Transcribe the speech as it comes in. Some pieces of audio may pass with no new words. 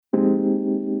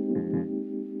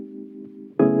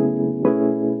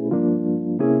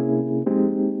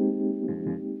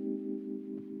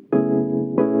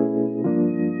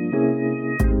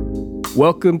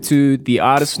Welcome to the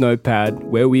Artist Notepad,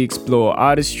 where we explore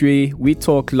artistry, we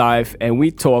talk life, and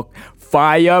we talk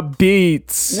fire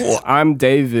beats. I'm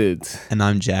David. And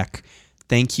I'm Jack.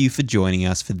 Thank you for joining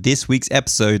us for this week's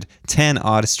episode 10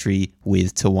 Artistry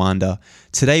with Tawanda.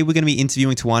 Today we're going to be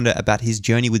interviewing Tawanda about his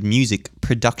journey with music,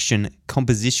 production,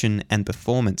 composition, and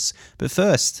performance. But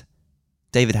first,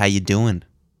 David, how you doing?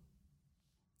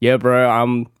 Yeah, bro,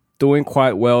 I'm doing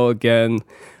quite well again.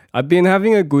 I've been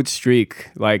having a good streak.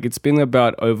 Like, it's been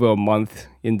about over a month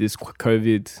in this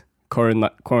COVID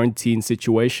quarantine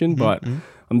situation, but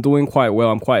I'm doing quite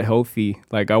well. I'm quite healthy.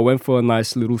 Like, I went for a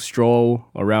nice little stroll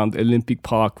around Olympic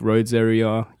Park Roads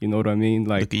area. You know what I mean?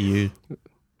 Like, Look at you.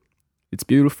 It's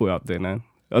beautiful out there, man.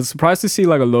 I was surprised to see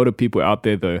like a lot of people out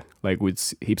there though, like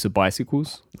with heaps of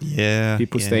bicycles. Yeah.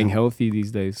 People staying healthy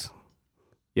these days.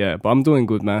 Yeah, but I'm doing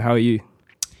good, man. How are you?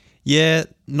 Yeah,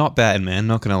 not bad, man.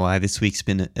 Not gonna lie. This week's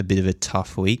been a bit of a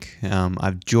tough week.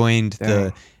 I've joined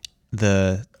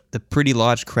the pretty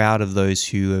large crowd of those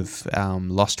who have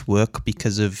lost work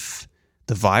because of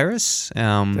the virus.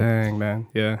 Dang, man.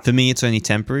 Yeah. For me, it's only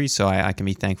temporary, so I can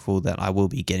be thankful that I will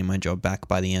be getting my job back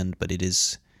by the end. But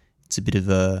it's a bit of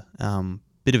a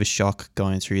shock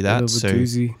going through that. Bit of a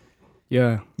doozy.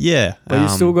 Yeah. Yeah. But you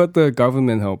still got the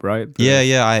government help, right?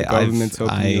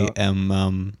 I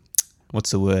am.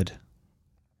 What's the word?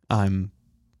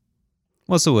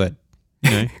 What's the word?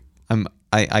 You know,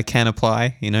 I can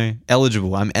apply. You know,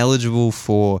 eligible. I'm eligible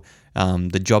for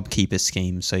the JobKeeper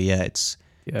scheme. So yeah, it's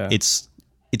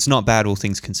not bad, all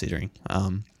things considering.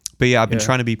 But yeah, I've been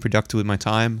trying to be productive with my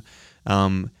time.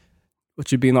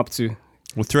 What you been up to?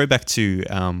 We'll throw back to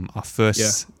our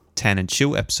first Tan and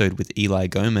Chill episode with Eli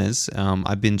Gomez.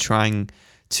 I've been trying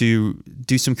to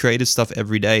do some creative stuff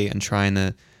every day and trying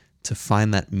to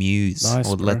find that muse,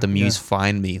 let the muse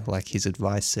find me, like his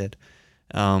advice said.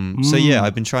 So yeah,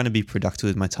 I've been trying to be productive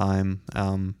with my time,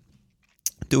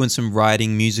 doing some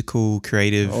writing, musical,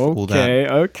 creative, all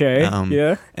that. Okay,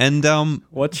 yeah. And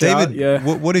David,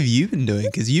 what have you been doing?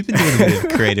 Because you've been doing a bit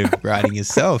of creative writing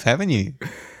yourself, haven't you?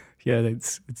 Yeah,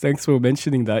 thanks for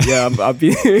mentioning that. Yeah, I've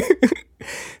been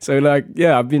so like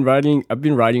I've been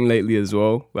writing lately as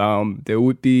well. There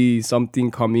would be something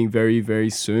coming very, very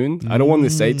soon. I don't want to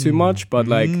say too much, but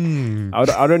like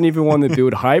I don't even want to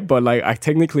build hype, but like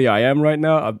I am right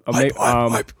now.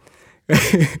 Hype.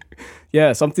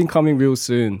 Yeah, something coming real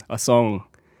soon. A song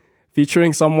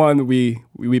featuring someone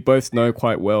we both know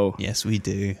quite well. Yes, we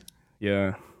do.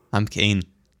 Yeah, I'm keen.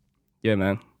 Yeah,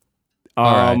 man.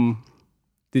 All right.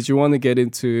 Did you want to get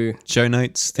into show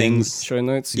notes, things? Show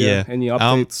notes, yeah. Any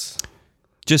updates?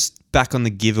 Just back on the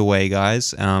giveaway,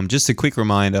 guys. Just a quick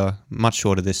reminder, much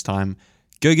shorter this time.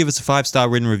 Go give us a 5-star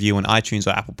written review on iTunes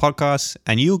or Apple Podcasts,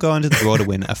 and you'll go into the draw to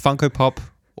win a Funko Pop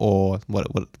or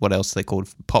what else they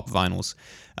called pop vinyls.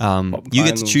 You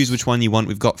get to choose which one you want.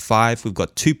 We've got 5. We've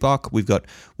got Tupac. We've got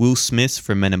Will Smith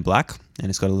from Men in Black, and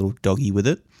it's got a little doggy with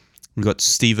it. We've got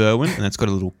Steve Irwin, and that's got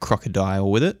a little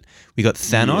crocodile with it. We got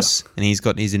Thanos, and he's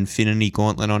got his infinity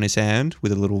gauntlet on his hand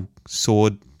with a little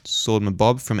sword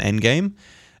bob from Endgame.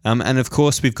 And of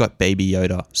course, we've got Baby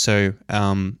Yoda. So,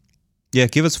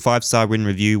 give us a 5-star written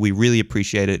review. We really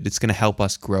appreciate it. It's going to help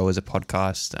us grow as a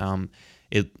podcast.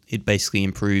 It basically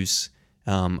improves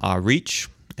our reach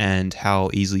and how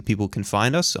easily people can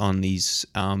find us on these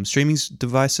streaming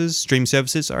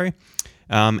services. Sorry.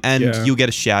 You'll get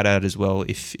a shout out as well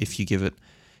if you give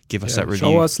us that review.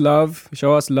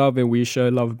 Show us love, and we show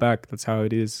love back. That's how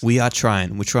it is. We are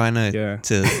trying. We're trying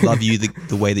to love you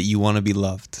the way that you want to be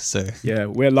loved. So yeah,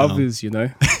 we're lovers, you know.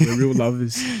 We're real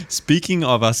lovers. Speaking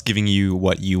of us giving you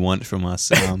what you want from us,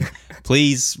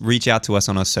 please reach out to us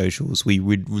on our socials. We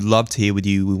would love to hear with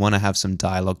you. We want to have some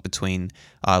dialogue between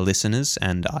our listeners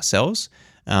and ourselves.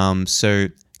 So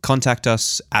contact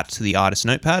us at the Artist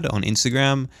Notepad on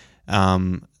Instagram.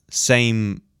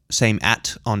 Same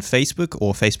at on Facebook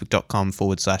or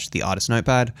facebook.com/the Artist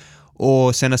Notepad,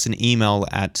 or send us an email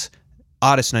at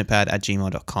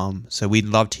artistnotepad@gmail.com. So we'd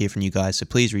love to hear from you guys. So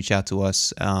please reach out to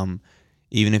us.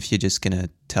 Even if you're just going to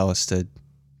tell us to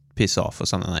piss off or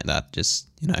something like that, just,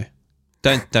 you know,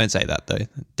 don't say that though.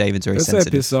 David's very sensitive. Say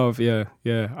piss off. Yeah.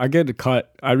 I get a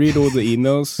cut. I read all the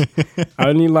emails. I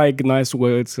only like nice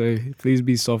words. So please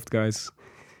be soft, guys.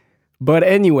 But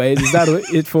anyways, is that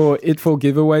it for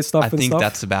giveaway stuff? I think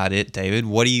that's about it, David.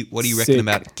 What do you reckon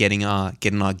about getting our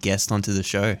guest onto the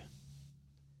show?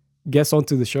 Guest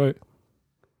onto the show.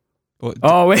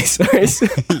 Oh wait, sorry.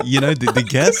 You know the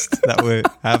guest that we're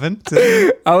having.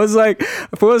 I was like,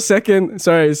 for a second.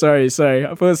 Sorry.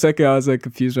 For a second, I was like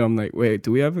confused. I'm like, wait,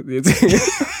 do we have it?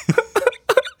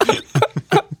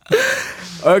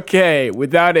 Okay,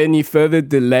 without any further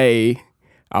delay.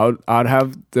 I'd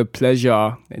have the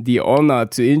pleasure, the honor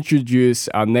to introduce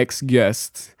our next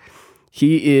guest.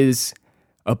 He is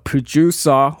a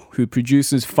producer who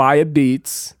produces fire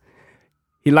beats.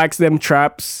 He likes them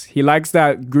traps. He likes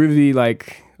that groovy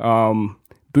like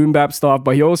boom bap stuff,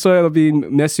 but he also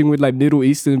been messing with like Middle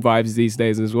Eastern vibes these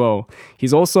days as well.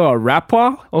 He's also a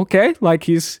rapper, okay? Like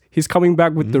he's coming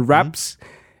back with the raps,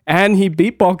 and he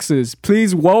beatboxes.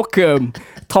 Please welcome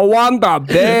Tawanda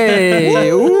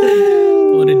Baye.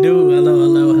 What it do?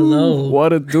 Hello.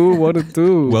 What it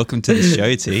do? Welcome to the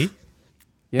show, T.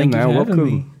 Yeah, Thank you man, for having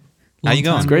me. welcome. How you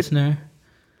going? Long-time listener.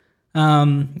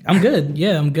 I'm good.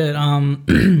 Yeah, I'm good.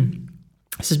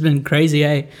 This has been crazy,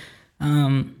 eh?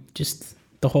 Just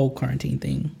the whole quarantine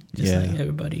thing. Just like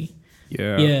everybody.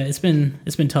 Yeah. Yeah, it's been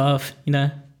tough, you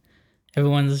know.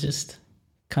 Everyone's just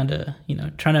kind of, you know,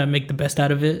 trying to make the best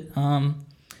out of it.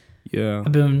 Yeah.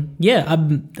 I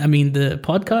mean, the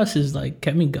podcast has like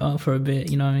kept me going for a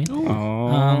bit, you know what I mean?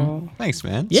 Oh, Thanks,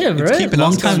 man. Yeah, It's bro. keeping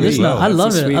Long us time going as listener. well. I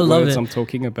love that's the it. sweet I love words it. I'm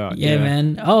talking about. Yeah,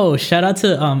 man. Oh, shout out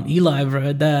to Eli,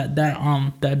 bro.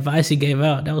 The advice he gave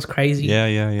out, that was crazy.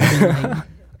 Yeah.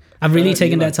 I've really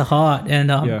taken that to heart, and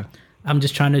Yeah. I'm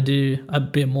just trying to do a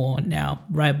bit more now,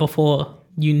 right before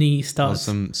uni starts.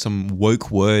 Some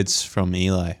woke words from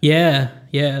Eli. Yeah,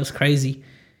 it was crazy.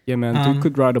 Yeah, man. Dude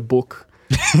could write a book.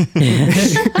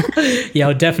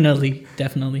 Yeah, definitely.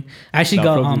 I actually No,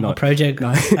 got probably a not. project. No.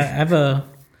 I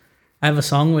have a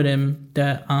song with him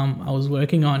that I was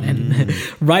working on, and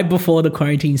right before the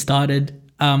quarantine started,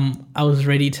 I was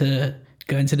ready to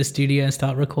go into the studio and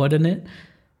start recording it,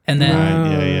 and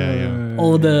then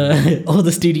all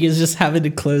the studios just having to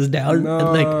close down at,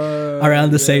 like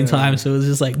around the same time. So it was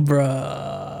just like, bruh.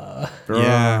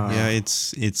 Yeah.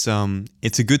 It's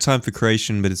a good time for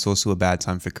creation, but it's also a bad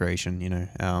time for creation. You know.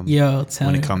 When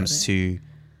when it comes to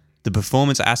the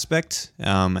performance aspect,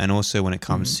 and also when it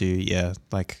comes to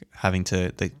like having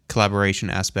to the collaboration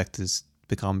aspect has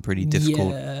become pretty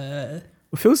difficult. Yeah.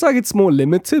 It feels like it's more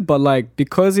limited, but like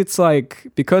because it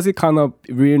kind of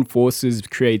reinforces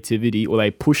creativity or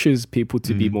like pushes people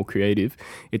to be more creative,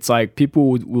 it's like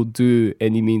people will do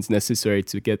any means necessary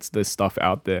to get the stuff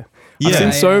out there. I've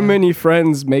seen so many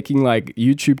friends making like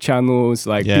YouTube channels,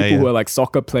 like people who are like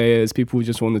soccer players, people who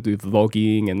just want to do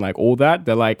vlogging and like all that.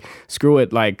 They're like, screw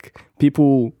it, like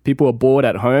people are bored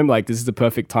at home, like this is the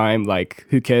perfect time, like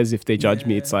who cares if they judge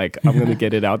me, it's like I'm gonna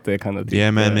get it out there kind of thing.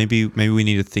 Yeah, man. Maybe we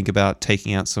need to think about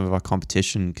taking out some of our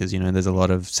competition, because you know there's a lot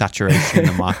of saturation in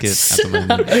the market at the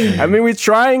moment. I mean, we're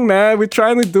trying, man. We're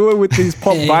trying to do it with these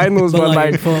pop vinyls, but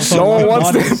like for no one a lot of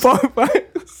wants the artists- pop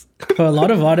vinyls. For a lot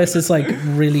of artists, it's like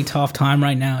really tough time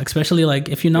right now, especially like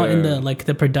if you're not in the like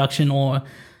the production or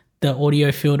the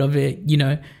audio field of it, you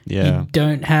know, you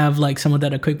don't have like some of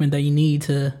that equipment that you need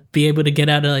to be able to get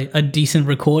out a decent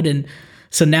recording.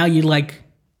 So now you're like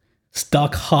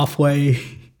stuck halfway,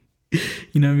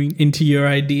 you know what I mean, into your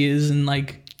ideas, and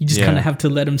like you just kind of have to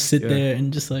let them sit there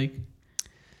and just like.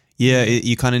 Yeah,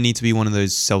 you kind of need to be one of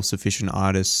those self-sufficient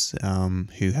artists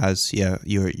who has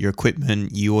your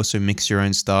equipment. You also mix your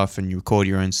own stuff and you record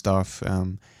your own stuff,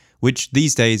 which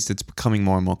these days it's becoming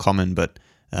more and more common. But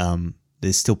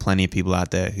there's still plenty of people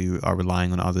out there who are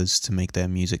relying on others to make their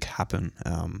music happen,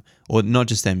 or not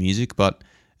just their music, but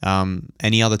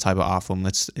any other type of art form.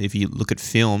 If you look at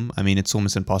film, I mean, it's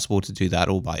almost impossible to do that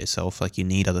all by yourself. Like you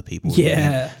need other people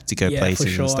to go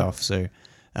places and stuff. So.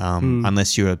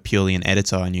 Unless you're purely an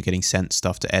editor and you're getting sent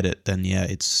stuff to edit, then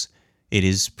it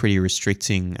is pretty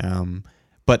restricting.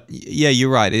 But yeah, you're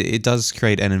right. It does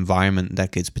create an environment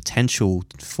that gives potential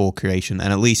for creation,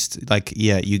 and at least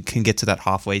you can get to that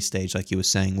halfway stage, like you were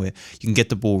saying, where you can get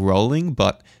the ball rolling,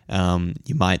 but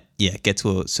you might get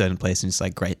to a certain place and it's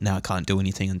like, great, now I can't do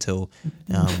anything until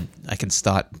I can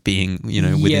start being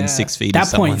within 6 feet of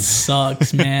someone. That point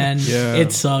sucks, man.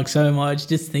 It sucks so much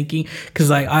just thinking, because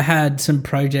like I had some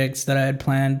projects that I had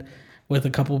planned with a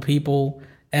couple of people,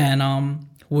 and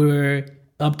we were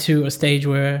up to a stage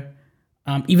where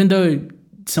even though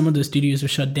some of the studios were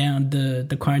shut down,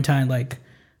 the quarantine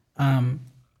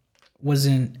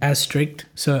wasn't as strict,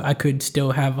 so I could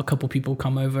still have a couple people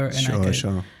come over and I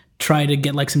could try to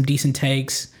get like some decent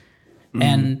takes.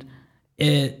 And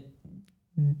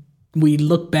we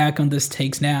look back on this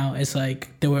takes now, it's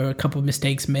like there were a couple of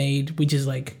mistakes made, which is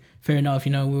like fair enough.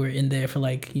 We were in there for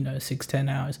 6-10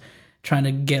 hours trying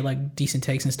to get like decent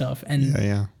takes and stuff,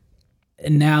 and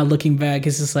and now looking back,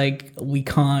 it's just like we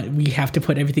have to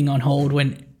put everything on hold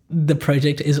when the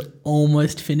project is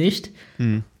almost finished.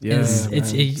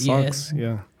 It sucks.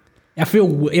 I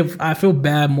feel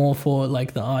bad more for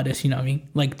like the artist, you know what I mean?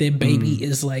 Like their baby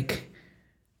is like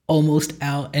almost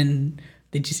out, and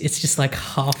it's just like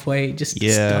halfway, just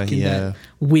stuck in that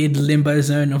weird limbo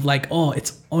zone of like, oh,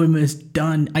 it's almost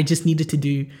done. I just needed to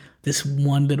do this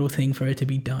one little thing for it to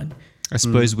be done. I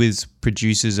suppose with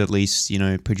producers, at least, you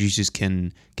know, producers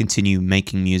can continue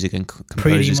making music and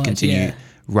composers continue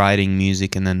writing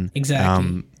music, and then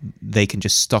they can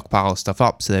just stockpile stuff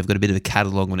up. So they've got a bit of a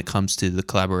catalog when it comes to the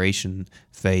collaboration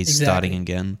phase starting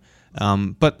again.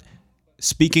 But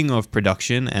speaking of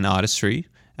production and artistry,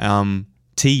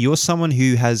 T, you're someone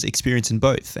who has experience in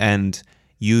both, and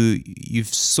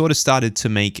you've sort of started to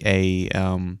make a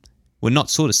not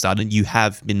sort of started. You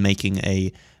have been making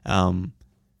a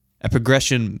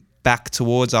progression back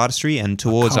towards artistry and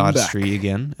towards artistry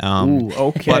again.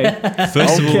 Okay. But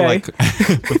first of all, like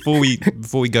before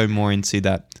we go more into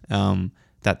that,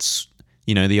 that's,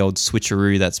 you know, the old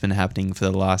switcheroo that's been happening for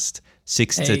the last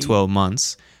 6 to 12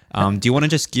 months. Do you want to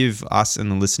just give us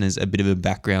and the listeners a bit of a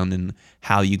background in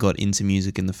how you got into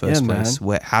music in the first place?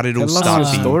 How did it all start?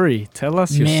 Tell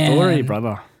us your story,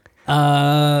 brother.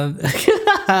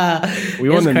 We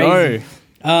want to know.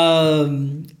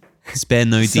 Spare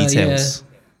no details.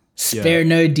 Spare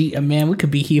no details. Man, we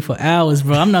could be here for hours,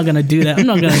 bro. I'm not gonna do that.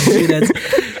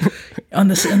 In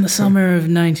the summer of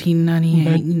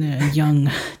 1998, you know,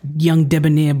 young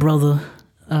debonair brother,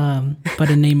 by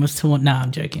the name of Tawanda. Nah,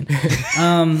 I'm joking.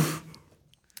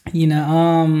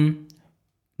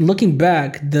 Looking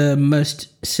back, the most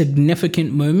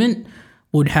significant moment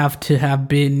would have to have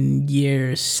been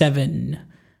year 7.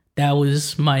 That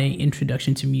was my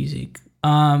introduction to music.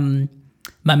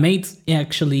 My mates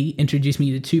actually introduced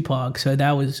me to Tupac, so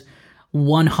that was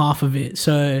one half of it.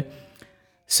 So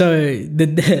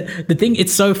the thing,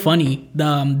 it's so funny,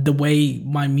 the way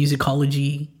my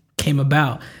musicology came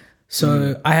about.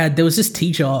 So there was this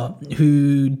teacher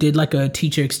who did like a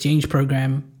teacher exchange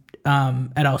program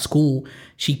at our school.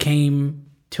 She came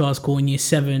to our school in year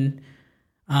 7.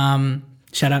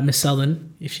 Shout out Miss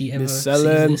Sullen if she ever sees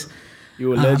this.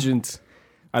 You're a legend.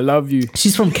 I love you.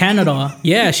 She's from Canada.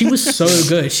 Yeah, she was so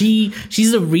good.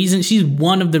 She's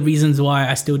one of the reasons why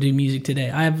I still do music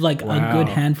today. I have like a good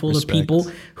handful of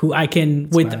people who I can,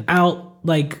 without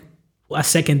like a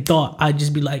second thought, I'd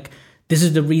just be like, this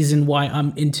is the reason why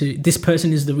I'm into, this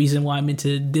person is the reason why I'm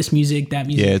into this music, that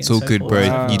music. Yeah, it's all good, bro.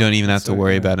 Wow. You don't even have to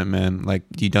worry about it, man. Like,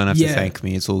 you don't have to thank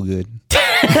me. It's all good.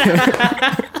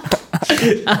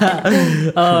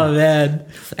 Oh man,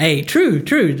 hey, true.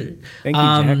 Thank you,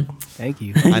 Jack. Thank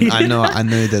you. I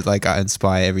know that like I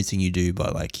inspire everything you do,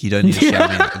 but like you don't need to shout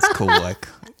me out. It's cool. Like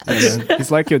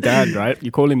he's like your dad, right?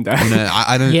 You call him dad. No,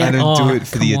 I don't do it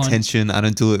for the attention. I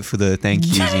don't do it for the thank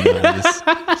yous. You know,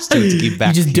 just do it to give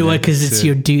back. You just do it because it's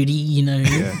your duty. You know,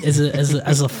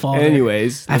 as a father.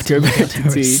 Anyways, I have to look after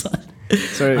her son.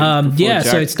 So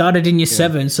it started in year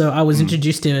 7. So I was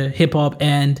introduced to hip hop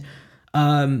and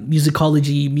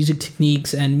musicology, music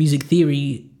techniques, and music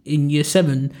theory in year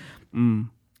 7,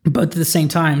 both at the same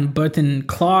time, both in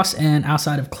class and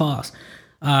outside of class.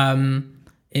 I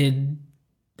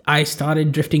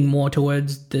started drifting more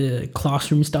towards the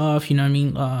classroom stuff. You know what I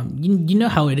mean? You know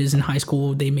how it is in high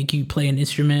school. They make you play an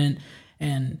instrument,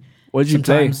 and what did you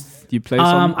play? You play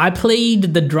something? I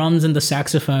played the drums and the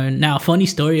saxophone. Now, funny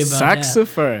story about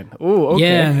saxophone. That. Oh, okay.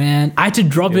 Yeah, man. I had to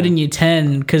drop it in year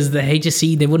 10 because the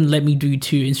HSC, they wouldn't let me do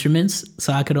 2 instruments,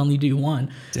 so I could only do 1.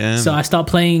 Damn. So I stopped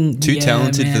playing. Too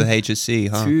talented for the HSC,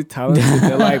 huh? Too talented.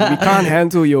 They're like, we can't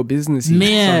handle your business here.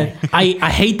 Man, I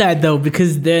hate that though,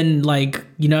 because then, like,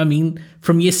 you know what I mean?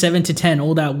 From year 7 to 10,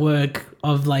 all that work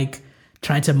of like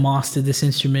trying to master this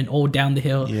instrument all down the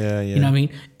hill. Yeah. You know what I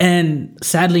mean? And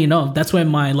sadly enough, that's where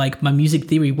my music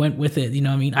theory went with it. You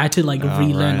know what I mean? I had to like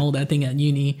relearn all that thing at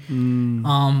uni.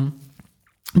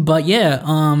 But yeah,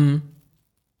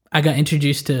 I got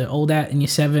introduced to all that in year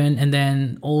 7, and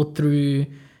then all through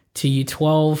to year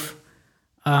 12,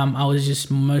 I was just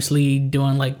mostly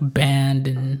doing like band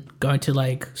and going to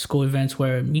like school events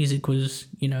where music was,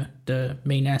 you know, the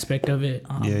main aspect of it.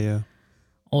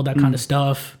 All that kind of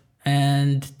stuff.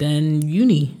 And then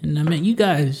uni, and I met you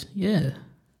guys. Yeah.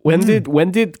 When did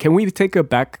can we take a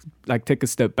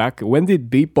step back? When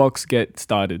did beatbox get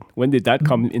started? When did that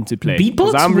come into play?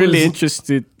 Beatbox? I'm really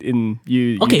interested in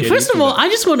you. Okay, first of all, I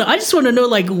just want to know,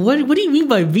 like, what do you mean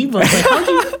by beatbox? Like, how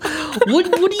do you,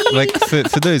 what do you like for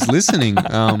those listening?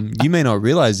 You may not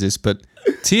realize this, but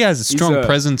T has a strong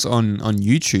presence on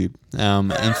YouTube.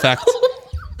 In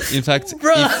fact,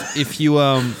 if you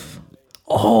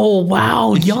Oh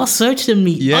wow! Y'all searched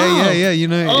me. Yeah. You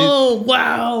know.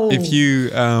 Wow! If you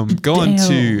go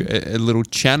onto a little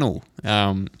channel,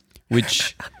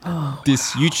 which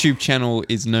this YouTube channel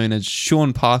is known as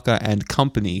Sean Parker and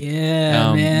Company.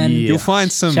 Yeah, man. You'll find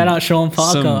some. Shout out Sean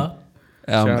Parker.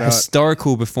 out.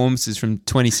 Historical performances from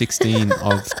 2016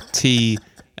 of T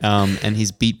and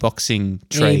his beatboxing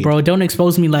trade. Hey, bro, don't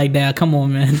expose me like that. Come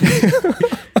on, man.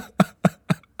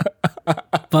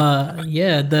 But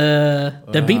yeah, the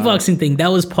beatboxing thing,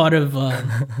 that was part of,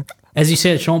 as you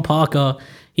said, Sean Parker,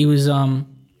 he was,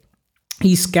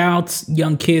 he scouts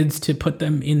young kids to put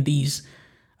them in these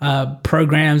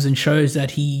programs and shows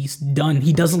that he's done.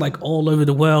 He does it like all over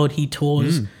the world. He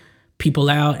tours people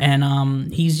out,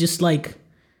 and he's just like,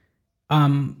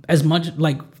 as much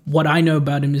like what I know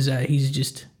about him is that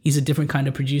he's a different kind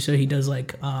of producer. He does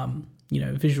like not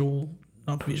visual,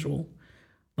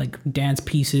 like dance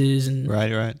pieces and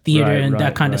theater and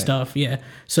that kind of stuff. Yeah.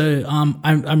 So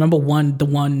I remember the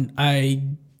one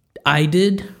I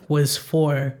did was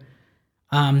for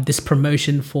this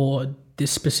promotion for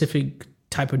this specific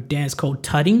type of dance called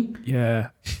tutting. Yeah.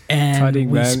 And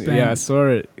tutting, man. Yeah, I saw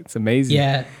it. It's amazing.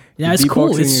 Yeah. Yeah, it's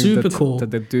cool. It's super cool.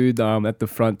 The dude at the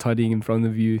front tutting in front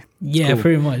of you. Yeah, cool.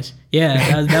 Pretty much.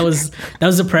 Yeah, that was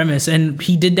the premise, and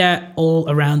he did that all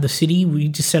around the city. We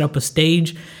just set up a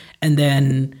stage, and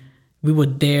then we were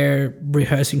there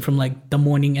rehearsing from like the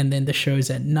morning, and then the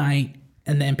shows at night,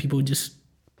 and then people would just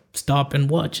stop and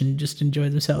watch and just enjoy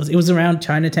themselves. It was around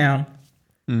Chinatown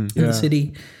in the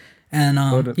city, and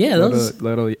lot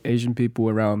of Asian people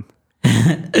around.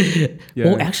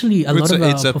 Well, actually,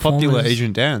 it's a popular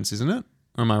Asian dance, isn't it?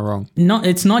 Or am I wrong? No,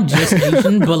 it's not just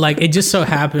Asian, but like it just so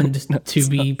happened to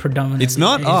be predominant. It's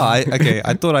not. Okay.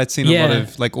 I thought I'd seen a lot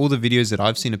of like all the videos that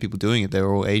I've seen of people doing it. They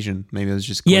were all Asian. Maybe it was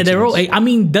just they're all. I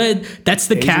mean, that's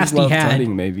the Asians cast he had.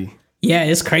 Tutting, maybe. Yeah,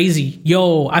 it's crazy.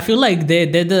 Yo, I feel like they're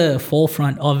the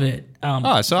forefront of it.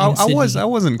 So I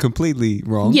wasn't completely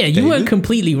wrong. Yeah, you weren't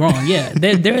completely wrong. Yeah,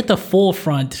 they're at the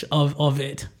forefront of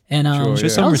it. And show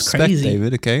some respect, crazy.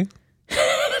 David. Okay.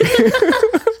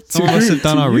 Some of us have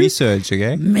done our research.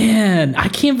 Okay. Man, I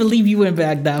can't believe you went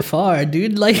back that far,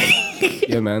 dude. Like,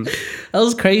 yeah, man, that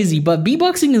was crazy. But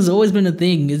beatboxing has always been a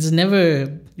thing. It was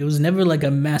never like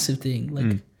a massive thing.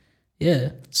 Like,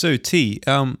 yeah. So T,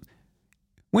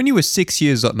 when you were 6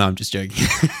 years old, no, I'm just joking.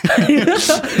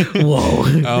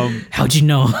 Whoa. How'd you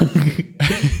know?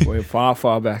 Way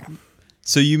far back.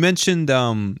 So you mentioned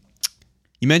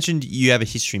you have a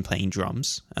history in playing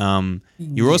drums.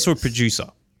 You're also a producer,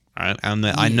 right? And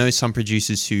I know some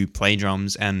producers who play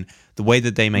drums, and the way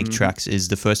that they make tracks is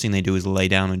the first thing they do is lay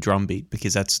down a drum beat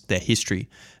because that's their history.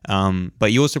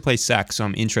 But you also play sax, so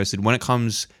I'm interested. When it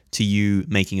comes to you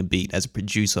making a beat as a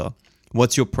producer,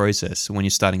 what's your process when you're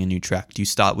starting a new track? Do you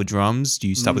start with drums? Do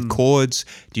you start with chords?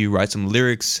 Do you write some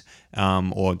lyrics?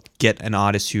 Or get an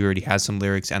artist who already has some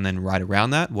lyrics and then write around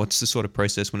that? What's the sort of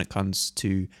process when it comes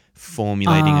to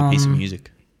formulating a piece of music?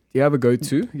 Do you have a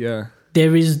go-to? Yeah.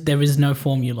 There is no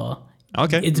formula.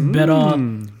 Okay. It's better.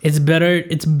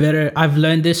 It's better. I've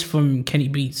learned this from Kenny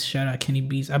Beats. Shout out Kenny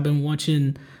Beats. I've been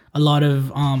watching a lot of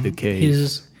The Cave.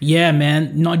 his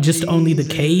not just only The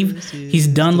Cave. He's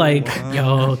done like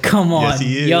yo, come on. Yes,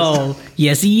 he is. Yo,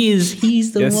 yes he is.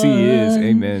 He's the one. Yes, he is.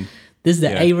 Amen. This is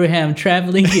the Abraham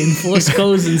traveling in 4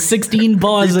 scores and 16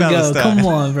 bars ago. Come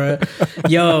on, bro.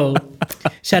 Yo,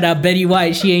 shout out Betty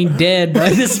White. She ain't dead, bro.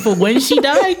 This is for when she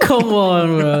died. Come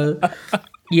on, bro.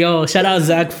 Yo, shout out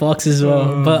Zach Fox as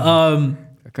well. But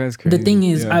that guy's crazy. the thing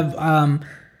is, I've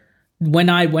when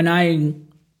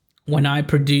I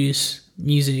produce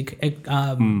music,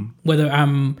 whether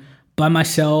I'm by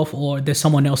myself or there's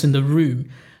someone else in the room,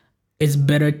 it's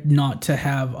better not to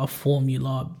have a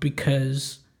formula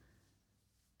because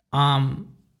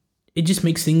it just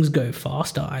makes things go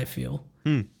faster, I feel.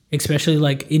 Especially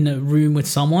like in a room with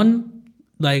someone,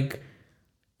 like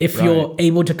if you're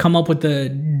able to come up with a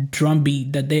drum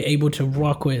beat that they're able to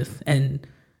rock with, and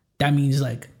that means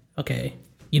like, okay,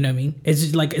 you know what I mean? It's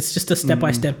just like, it's just a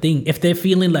step-by-step thing. If they're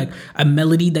feeling like a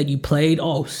melody that you played,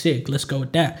 oh sick, let's go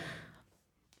with that.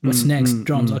 What's next?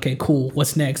 Drums. Okay, cool.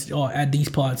 What's next? Oh, add these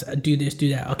parts, do this, do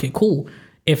that. Okay, cool.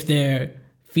 If they're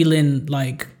feeling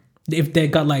like, if they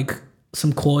got like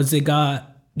some chords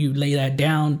you lay that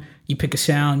down, you pick a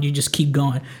sound, you just keep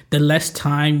going. The less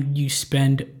time you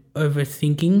spend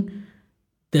overthinking,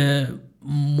 the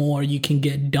more you can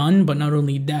get done. But not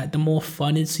only that, the more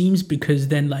fun it seems, because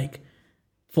then like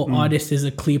for artists there's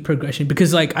a clear progression.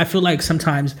 Because like I feel like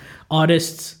sometimes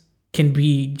artists can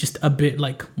be just a bit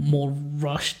like more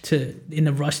in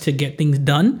a rush to get things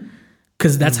done,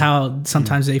 because that's how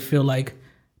sometimes they feel like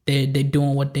they're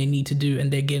doing what they need to do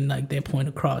and they're getting like their point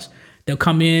across. They'll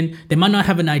come in, they might not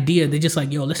have an idea, they're just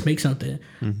like, yo, let's make something.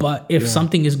 But if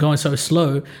something is going so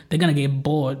slow, they're gonna get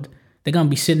bored. They're gonna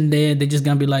be sitting there, they're just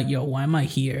gonna be like, yo, why am I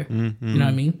here? You know what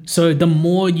I mean? So the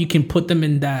more you can put them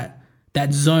in that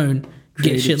zone,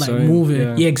 get shit like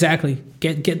moving. Yeah, exactly.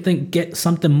 Get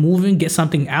something moving, get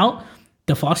something out.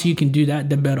 The faster you can do that,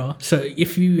 the better. So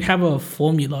if you have a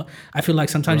formula, I feel like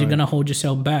sometimes you're gonna hold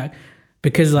yourself back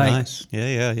because like nice.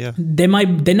 Yeah. They might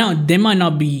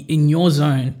not be in your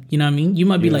zone. You know what I mean? You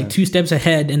might be like 2 steps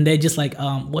ahead, and they're just like,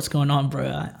 what's going on,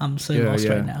 bro? I'm so lost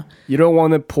right now. You don't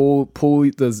want to pull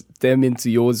them into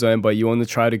your zone, but you want to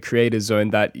try to create a zone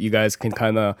that you guys can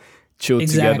kind of chill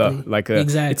together.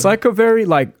 It's like a very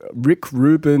like Rick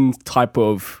Rubin type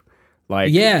of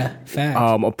like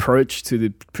approach to the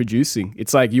producing.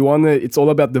 It's like it's all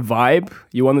about the vibe.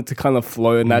 You want it to kind of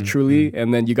flow naturally,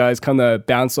 and then you guys kind of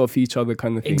bounce off each other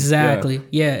kind of thing. Exactly.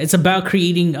 Yeah. It's about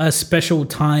creating a special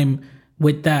time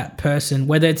with that person,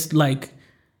 whether it's like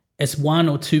it's 1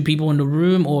 or 2 people in the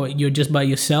room or you're just by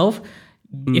yourself.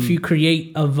 If you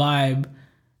create a vibe,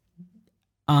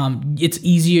 it's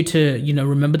easier to,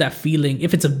 remember that feeling.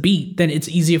 If it's a beat, then it's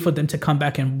easier for them to come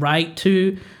back and write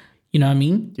to. You know what I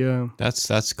mean? Yeah.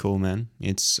 That's cool, man.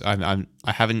 I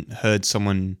haven't heard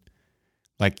someone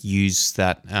like use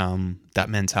that that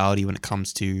mentality when it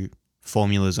comes to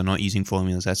formulas or not using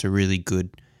formulas. That's a really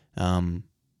good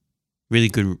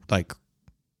like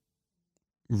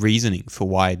reasoning for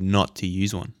why not to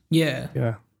use one. Yeah.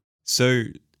 Yeah. So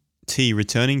T,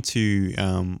 returning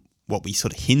to what we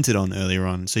sort of hinted on earlier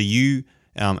on. So you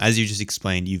as you just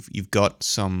explained, you've got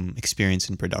some experience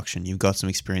in production. You've got some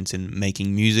experience in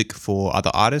making music for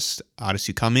other artists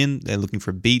who come in. They're looking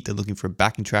for a beat. They're looking for a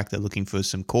backing track. They're looking for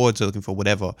some chords. They're looking for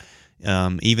whatever.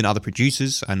 Even other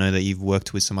producers. I know that you've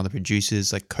worked with some other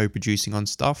producers, like co-producing on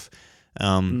stuff.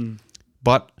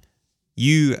 But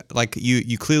you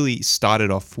clearly started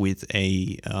off with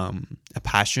a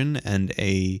passion and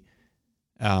you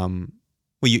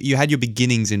had your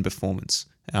beginnings in performance.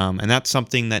 And that's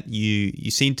something that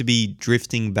you seem to be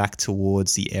drifting back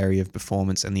towards the area of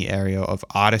performance and the area of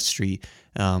artistry,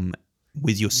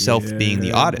 with yourself being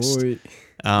the artist,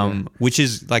 which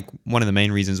is like one of the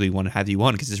main reasons we want to have you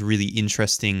on, because it's a really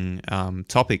interesting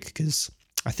topic. Because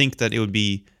I think that it would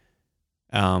be,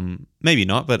 maybe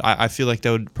not, but I feel like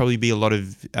there would probably be a lot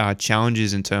of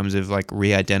challenges in terms of like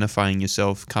re-identifying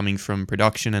yourself coming from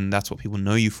production, and that's what people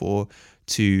know you for,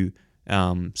 to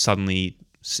suddenly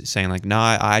saying like,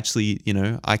 nah, I actually,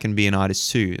 I can be an artist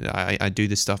too. I do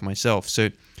this stuff myself. So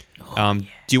do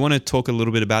you want to talk a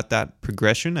little bit about that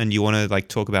progression, and do you want to like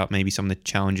talk about maybe some of the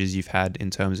challenges you've had in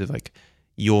terms of like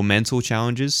your mental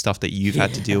challenges, stuff that you've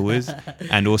had to deal with,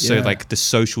 and also like the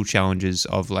social challenges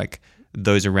of like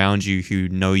those around you who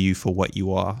know you for what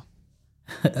you are?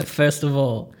 First of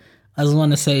all, I just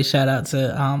want to say shout out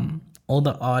to all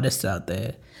the artists out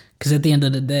there, because at the end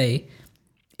of the day,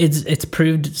 it's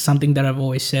proved something that I've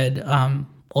always said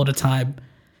all the time.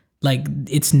 Like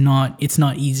it's not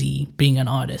easy being an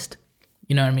artist.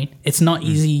 You know what I mean? It's not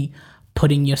easy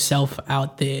putting yourself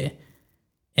out there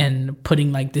and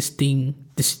putting like this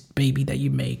baby that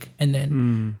you make, and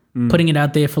then putting it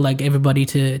out there for like everybody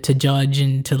to judge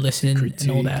and to listen, critique,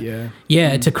 and all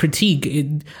that. To critique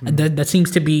it. That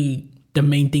seems to be the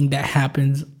main thing that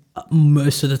happens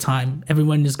most of the time.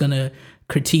 Everyone is gonna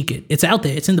critique it. It's out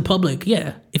there. It's in the public.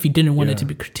 Yeah. If you didn't want it to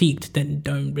be critiqued, then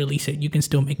don't release it. You can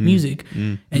still make music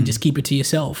and just keep it to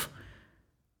yourself.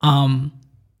 I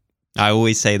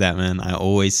always say that, man. I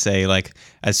always say like,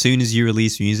 as soon as you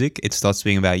release music, it starts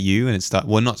being about you, and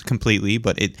well, not completely,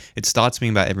 but it starts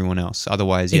being about everyone else.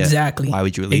 Otherwise, why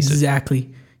would you release it?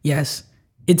 Exactly. Yes.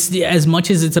 It's as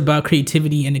much as it's about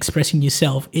creativity and expressing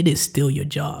yourself, it is still your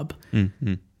job.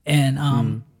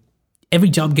 And every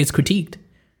job gets critiqued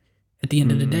at the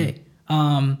end of the day.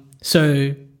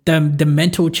 So the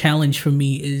mental challenge for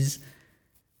me is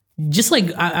just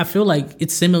like, I feel like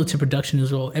it's similar to production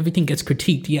as well. Everything gets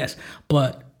critiqued, yes,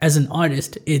 but as an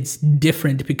artist, it's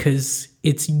different because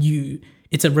it's you.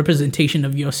 It's a representation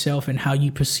of yourself and how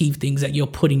you perceive things that you're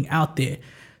putting out there.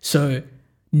 So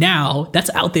now that's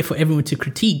out there for everyone to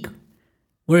critique.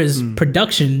 Whereas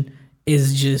production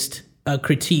is just a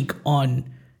critique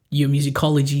on your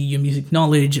musicology, your music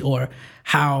knowledge, or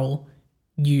how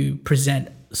you present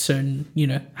certain,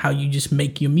 how you just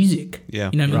make your music. Yeah.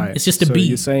 You know what I mean? It's just a beat.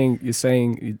 You're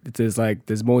saying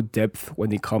there's more depth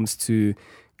when it comes to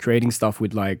creating stuff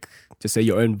with like, just say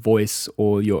your own voice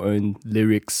or your own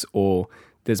lyrics, or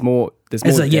there's more depth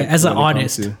as an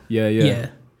artist.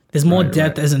 There's more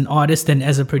depth as an artist than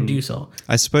as a producer.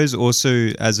 I suppose also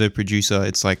as a producer,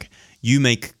 it's like you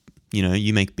make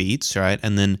beats, right?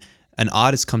 And then an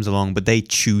artist comes along, but they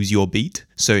choose your beat.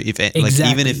 So if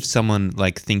even if someone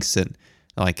like thinks that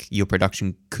like your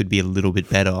production could be a little bit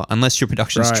better. Unless your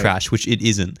production's trash, which it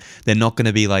isn't. They're not going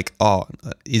to be like, oh,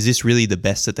 is this really the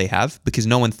best that they have? Because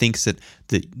no one thinks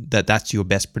that's your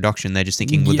best production. They're just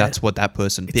thinking, well, that's what that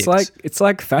person picks. It's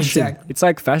like fashion. Exactly. It's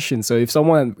like fashion. So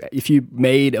if you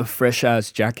made a fresh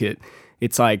ass jacket,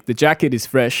 it's like the jacket is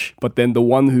fresh, but then the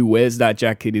one who wears that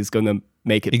jacket is gonna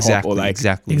make it pop, or like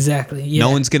exactly. Yeah. No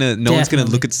one's gonna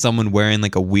look at someone wearing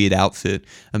like a weird outfit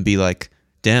and be like,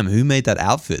 damn, who made that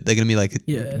outfit? They're gonna be like,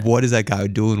 what is that guy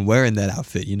doing wearing that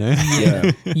outfit? You know?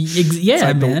 Yeah, yeah,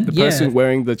 like man. The person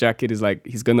wearing the jacket is like,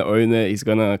 he's gonna own it. He's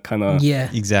gonna kind of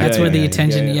exactly. That's where the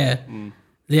attention.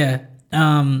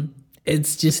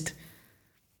 It's just.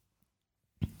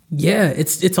 Yeah,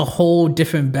 it's a whole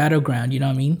different battleground, you know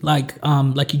what I mean?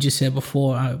 Like you just said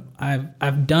before,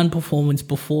 I've done performance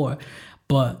before,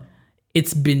 but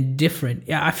it's been different.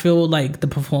 Yeah, I feel like the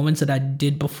performance that I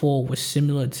did before was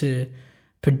similar to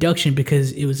production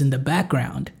because it was in the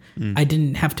background. I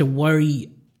didn't have to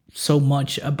worry so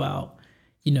much about,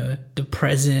 you know, the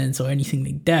presence or anything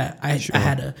like that. I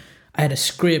had a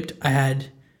script, I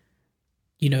had,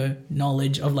 you know,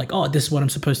 knowledge of like, oh, this is what I'm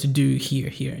supposed to do here,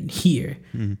 here, and here.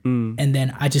 And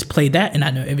then I just play that and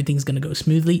I know everything's going to go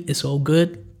smoothly. It's all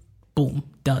good. Boom,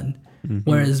 done.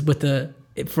 Whereas with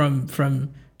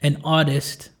from an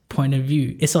artist point of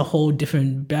view, it's a whole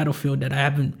different battlefield that I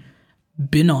haven't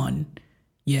been on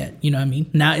yet. You know what I mean?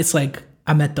 Now it's like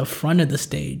I'm at the front of the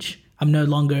stage. I'm no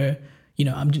longer, you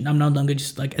know, I'm no longer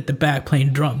just like at the back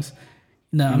playing drums.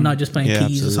 No, I'm not just playing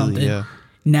keys or something. Yeah.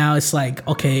 Now it's like,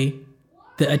 okay,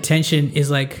 the attention is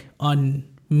like on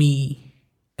me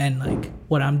and like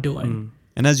what I'm doing.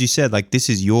 And as you said, like these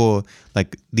are your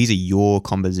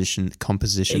compositions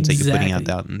that you're putting out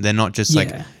there. They're not just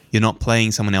like, you're not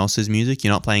playing someone else's music.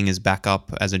 You're not playing as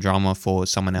backup as a drummer for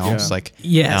someone else. Like,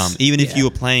 even if you were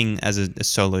playing as a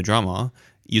solo drummer,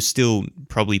 you're still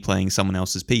probably playing someone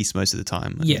else's piece most of the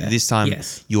time. This time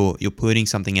you're putting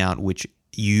something out which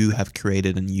you have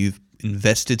created and you've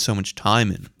invested so much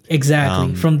time in.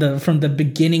 Exactly. From the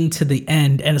beginning to the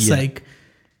end. And it's like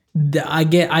I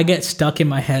get stuck in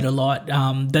my head a lot.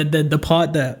 The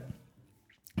part that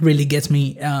really gets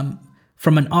me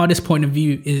from an artist point of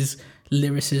view is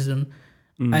lyricism.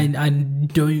 I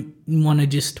don't want to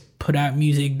just put out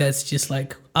music that's just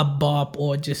like a bop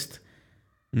or just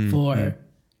for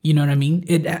you know what I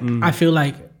mean? I feel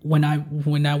like when I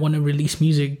want to release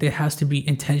music, there has to be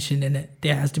intention in it.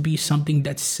 There has to be something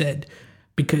that's said,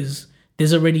 because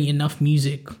there's already enough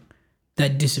music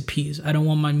that disappears. I don't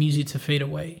want my music to fade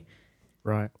away.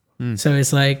 Right. So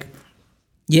it's like,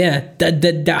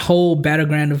 that whole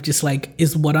battleground of just like,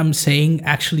 is what I'm saying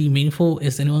actually meaningful?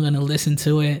 Is anyone going to listen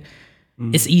to it?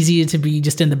 It's easier to be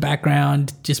just in the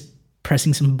background, just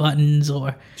pressing some buttons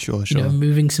or you know,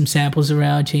 moving some samples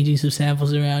around, changing some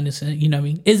samples around. It's, you know what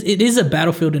I mean? It is a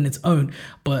battlefield in its own,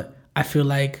 but I feel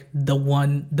like the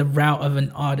route of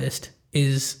an artist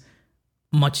is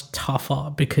much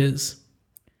tougher, because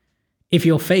if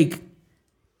you're fake,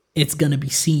 it's gonna be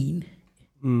seen.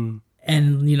 And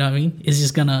you know what I mean? It's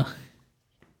just gonna,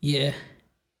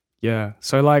 Yeah.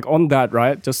 So like on that,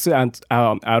 right? Just to add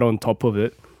on top of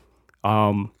it,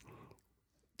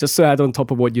 just to add on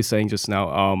top of what you're saying just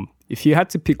now, if you had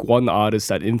to pick one artist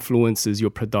that influences your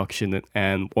production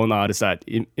and one artist that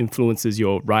influences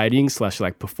your writing /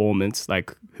 like performance,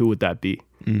 like who would that be?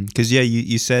 Because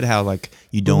you said how like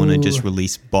you don't want to just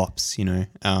release bops, you know.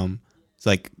 It's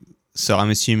like, so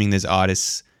I'm assuming there's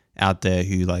artists out there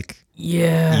who like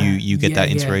you get that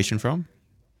inspiration from.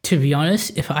 To be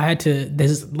honest, if I had to,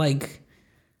 there's like,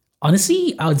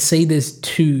 honestly, I would say there's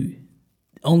two,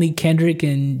 only Kendrick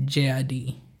and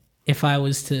JID. If I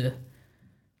was to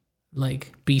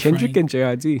like be Kendrick frank. and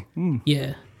JID,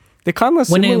 yeah, they're kind of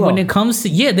similar. When it comes to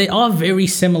they are very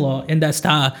similar in that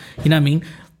style. You know what I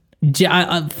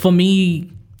mean? For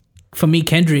me,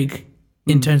 Kendrick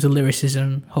in terms of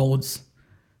lyricism holds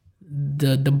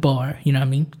the bar. You know what I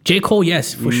mean? J. Cole,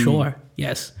 yes, for sure,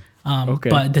 yes.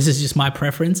 But this is just my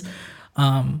preference.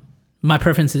 My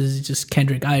preference is just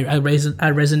Kendrick. I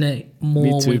resonate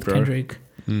more with bro. Kendrick.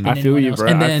 I feel you, bro.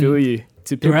 Then, I feel you.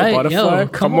 To Pimp a Butterfly?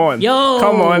 Come on.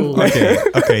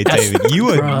 Okay, David. You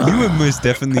were most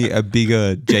definitely a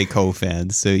bigger J. Cole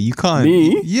fan, so you can't.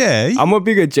 Me? Yeah. I'm a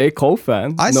bigger J. Cole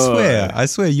fan. I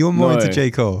swear, you're more into J.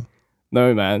 Cole.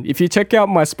 No, man. If you check out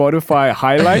my Spotify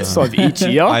highlights of each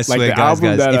year, I swear, like the guys,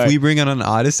 album that if we bring on an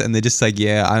artist and they're just like,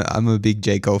 yeah, I'm a big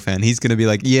J. Cole fan, he's gonna be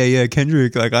like, yeah,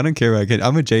 Kendrick. Like, I don't care about Kendrick.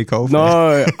 I'm a J. Cole fan.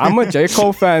 No, I'm a J.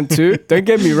 Cole fan too. Don't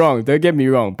get me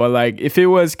wrong. But like, if it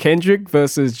was Kendrick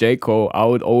versus J. Cole, I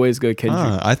would always go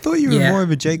Kendrick. I thought you were more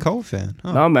of a J. Cole fan.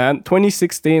 No, man.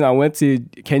 2016, I went to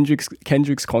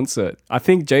Kendrick's concert. I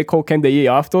think J. Cole came the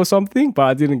year after or something, but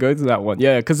I didn't go to that one.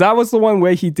 Yeah, because that was the one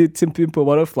where he did Tim Pimple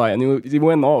Butterfly and it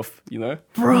went off. You know,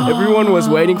 everyone was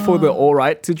waiting for the All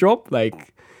Right to drop.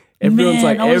 Like everyone's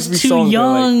like, I was every too song.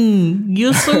 young. Like,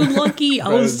 You're so lucky. I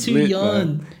was too lit,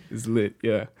 young. Man. It's lit.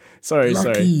 Yeah. Sorry.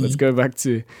 Lucky. Let's go back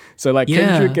to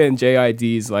Kendrick and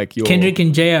JID is like your Kendrick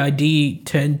and JID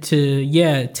tend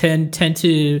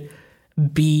to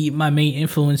be my main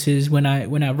influences when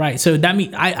I write. So that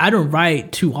means I don't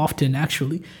write too often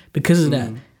actually because of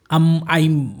that. I'm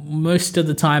most of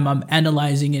the time I'm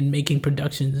analyzing and making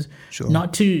productions,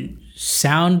 not to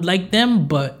sound like them,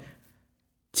 but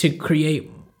to create,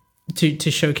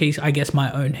 to showcase, I guess, my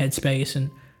own headspace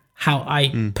and how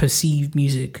I perceive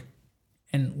music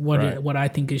and what I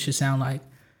think it should sound like.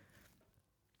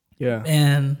 Yeah.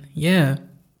 And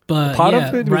but part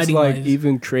of it was like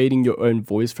even creating your own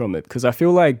voice from it, because I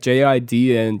feel like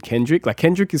JID and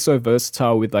Kendrick is so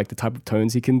versatile with like the type of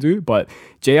tones he can do, but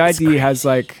JID has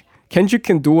like Kendrick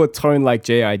can do a tone like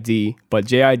JID, but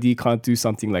JID can't do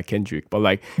something like Kendrick. But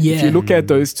like if you look at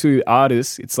those two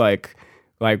artists, it's like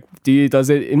does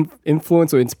it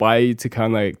influence or inspire you to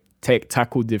kind of like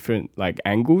tackle different like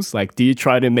angles? Like, do you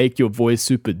try to make your voice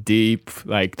super deep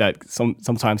like that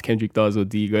sometimes Kendrick does, or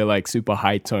do you go like super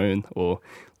high tone, or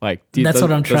like what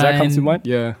I'm trying. Does that come to mind?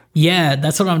 Yeah,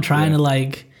 that's what I'm trying to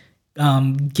like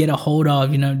get a hold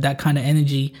of, you know, that kind of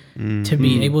energy to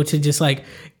be able to just like,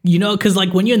 you know, because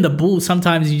like when you're in the booth,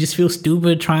 sometimes you just feel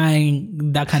stupid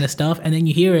trying that kind of stuff, and then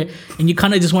you hear it and you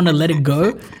kind of just want to let it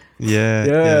go.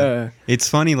 Yeah. It's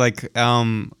funny, like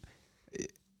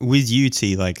with you,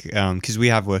 T, like because we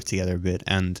have worked together a bit,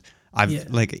 and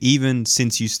I've like, even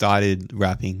since you started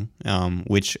rapping,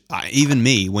 which even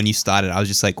me, when you started, I was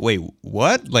just like, wait,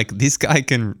 what? Like, this guy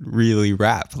can really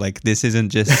rap. Like, this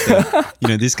isn't just, you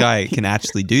know, this guy can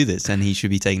actually do this, and he should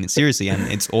be taking it seriously. And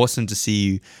it's awesome to see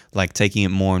you like taking it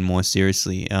more and more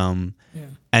seriously. And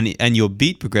your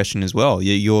beat progression as well,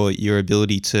 your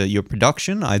ability to, your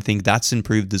production, I think that's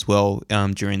improved as well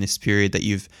during this period that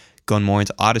you've gone more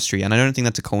into artistry. And I don't think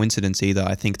that's a coincidence either.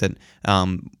 I think that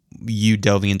you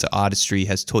delving into artistry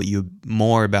has taught you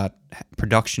more about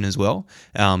production as well.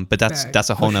 But that's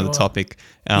a whole nother topic.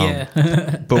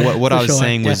 But what I was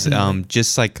saying was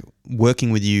just like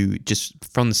working with you just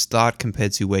from the start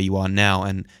compared to where you are now.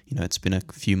 And, you know, it's been a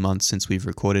few months since we've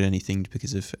recorded anything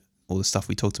because of all the stuff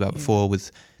we talked about before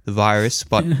with the virus.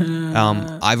 But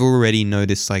I've already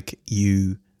noticed like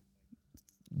you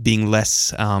being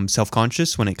less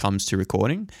self-conscious when it comes to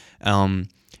recording. And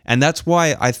that's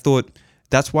why I thought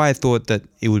that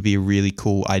it would be a really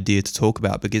cool idea to talk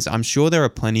about, because I'm sure there are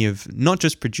plenty of not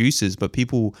just producers, but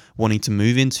people wanting to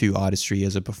move into artistry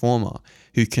as a performer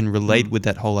who can relate with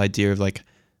that whole idea of like,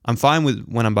 I'm fine with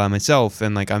when I'm by myself,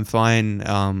 and like I'm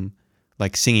fine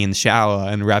like singing in the shower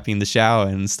and rapping in the shower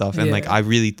and stuff. And like, I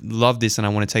really love this and I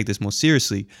want to take this more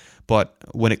seriously. But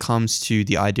when it comes to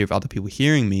the idea of other people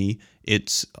hearing me,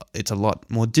 it's a lot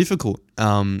more difficult.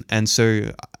 And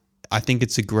so I think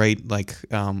it's a great like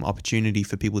opportunity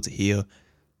for people to hear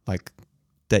like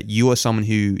that you are someone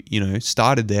who, you know,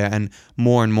 started there, and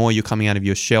more you're coming out of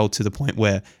your shell to the point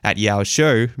where at Yao's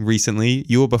show recently,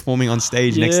 you were performing on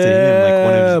stage next to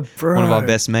him, like one of our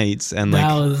best mates. And like,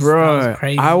 that was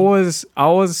crazy. I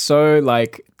was so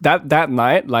like that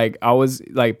night, like I was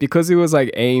like, because it was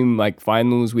like AIM like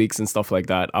finals weeks and stuff like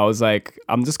that, I was like,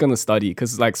 I'm just gonna study,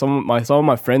 because like some of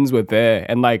my friends were there,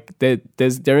 and like they're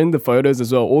in the photos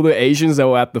as well, all the Asians that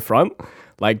were at the front.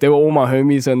 Like, they were all my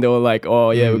homies, and they were like,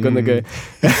 "Oh yeah, we're gonna go."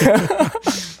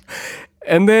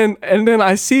 and then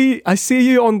I see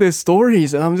you on their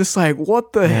stories, and I'm just like,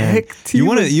 "What the heck?" T, you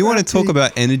want to talk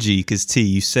about energy, because T,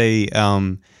 you say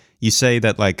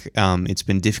that like it's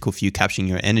been difficult for you capturing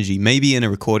your energy, maybe in a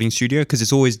recording studio, because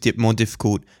it's always more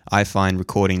difficult, I find,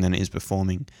 recording than it is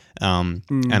performing. And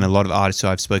a lot of artists who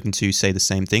I've spoken to say the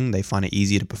same thing. They find it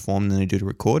easier to perform than they do to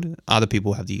record. Other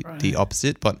people have the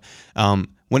opposite, but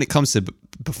when it comes to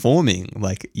performing,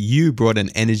 like, you brought an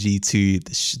energy to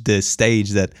the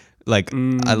stage that, like,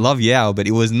 I love Yao, but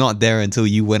it was not there until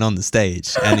you went on the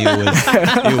stage, and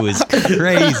it was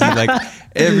crazy. Like,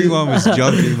 everyone was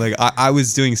jumping. Like, I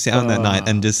was doing sound that night,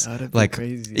 and just like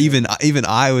even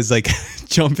I was like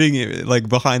jumping like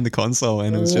behind the console,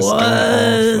 and it was just What?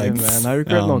 going off. Like, man, I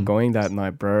regret not going that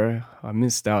night, bro. I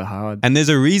missed out hard. and there's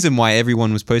a reason why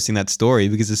everyone was posting that story,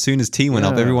 because as soon as T went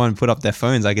up, Yeah. everyone put up their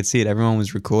phones. I could see it. Everyone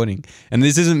was recording. And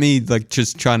this isn't me like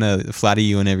just trying to flatter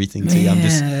you and everything, T. I'm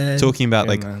Man. just talking about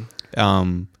Yeah, like,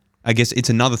 man. I guess it's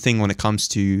another thing when it comes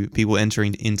to people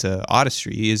entering into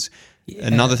artistry is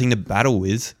another thing to battle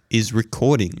with is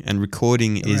recording, and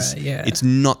recording is Right, yeah. it's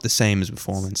not the same as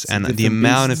performance. a And the different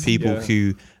amount beast. of people Yeah.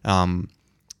 who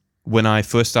when I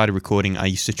first started recording, I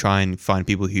used to try and find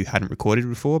people who hadn't recorded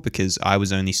before, because I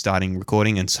was only starting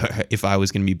recording. And so if I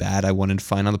was going to be bad, I wanted to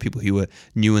find other people who were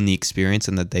new in the experience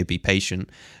and that they'd be patient.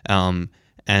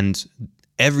 And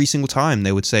every single time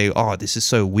they would say, "Oh, this is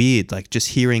so weird." Like just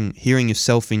hearing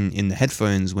yourself in the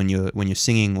headphones when you're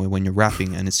singing or when you're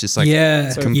rapping. And it's just like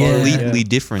completely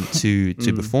different to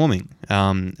performing.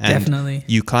 And Definitely.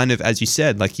 you kind of, as you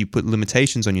said, like you put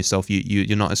limitations on yourself.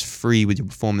 You're not as free with your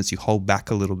performance. You hold back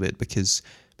a little bit because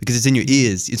it's in your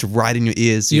ears. It's right in your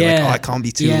ears. So you're like, oh, I can't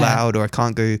be too loud, or I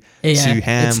can't go too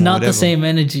ham. It's or not whatever. the same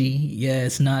energy. Yeah,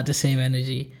 it's not the same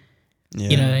energy. Yeah.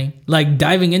 You know what I mean? Like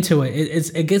diving into it,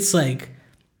 it gets like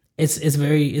it's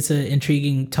an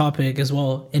intriguing topic as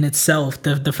well in itself.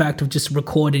 The fact of just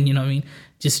recording, you know what I mean?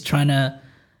 Just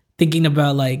thinking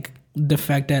about like the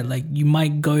fact that like you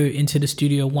might go into the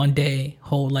studio one day,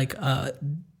 hold like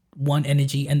one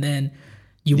energy, and then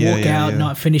you walk out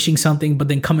not finishing something, but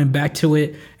then coming back to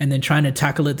it and then trying to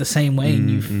tackle it the same way,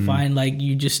 and you find like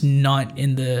you just not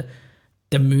in the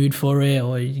mood for it,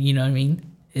 or you know what I mean?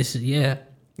 It's Yeah.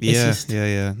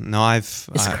 No,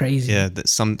 It's crazy. Yeah, that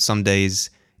some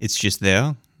days it's just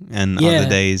there, and other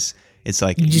days it's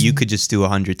like you could just do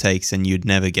 100 takes and you'd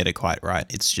never get it quite right.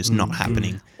 It's just not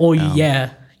happening. Or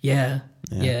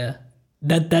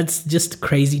that's just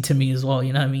crazy to me as well.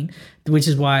 You know what I mean? Which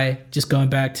is why, just going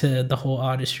back to the whole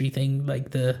artistry thing, like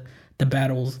the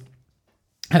battles,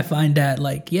 I find that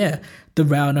like the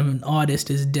route of an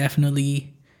artist is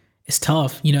definitely, it's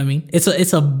tough. You know what I mean?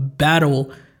 It's a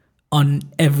battle on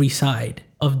every side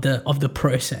of the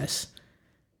process,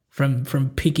 from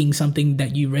picking something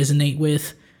that you resonate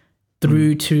with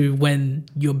through to when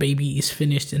your baby is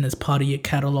finished and is part of your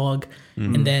catalog,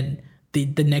 and then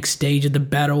the next stage of the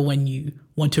battle when you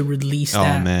want to release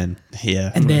that. Oh man,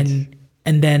 yeah.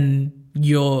 And then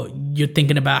you're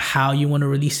thinking about how you want to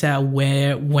release that,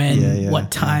 where, when, what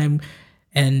time,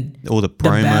 and all the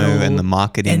promo battle, and the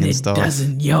marketing and stuff.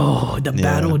 The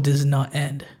battle does not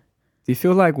end. Do you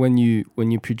feel like when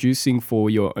you're producing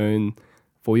for your own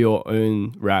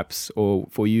raps, or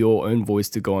for your own voice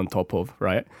to go on top of,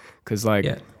 right? Because like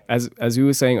as we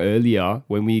were saying earlier,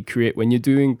 when you're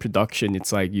doing production,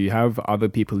 it's like you have other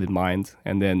people in mind,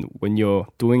 and then when you're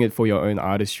doing it for your own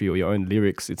artistry or your own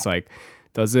lyrics, it's like,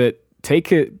 does it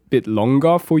take a bit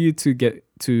longer for you to get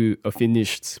to a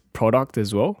finished product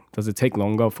as well? Does it take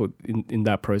longer in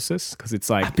that process? Because it's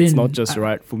like it's not just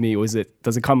right for me, or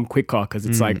does it come quicker? Because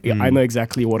it's like I know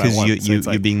exactly what I want. Because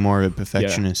you're being more of a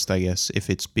perfectionist, I guess, if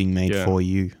it's being made for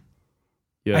you.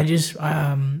 Yeah. I just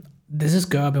there's this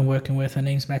girl I've been working with. Her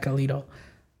name's Macalito.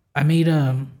 I made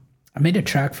a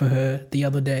track for her the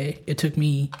other day. It took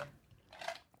me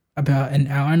about an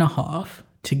hour and a half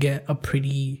to get a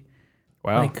pretty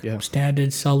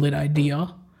standard solid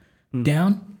idea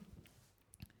down,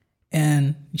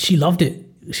 and she loved it.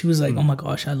 She was like, "Oh my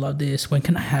gosh, I love this. When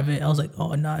can I have it?" I was like,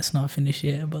 "Oh no, it's not finished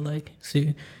yet, but like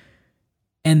soon."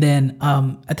 And then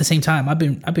at the same time, I've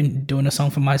been doing a song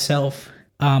for myself.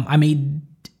 I made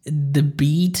the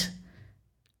beat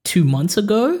 2 months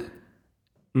ago.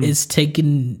 It's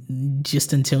taken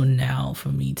just until now for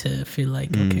me to feel like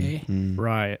okay,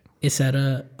 right, it's at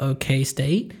a okay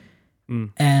state,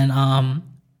 and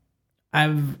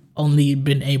I've only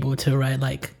been able to write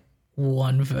like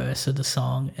one verse of the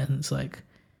song, and it's like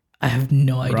I have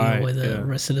no idea where the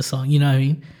rest of the song, you know what I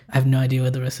mean? I have no idea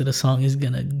where the rest of the song is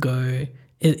gonna go.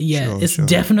 It's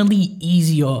definitely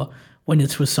easier when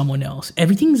it's with someone else.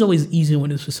 Everything's always easier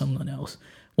when it's with someone else.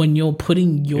 When you're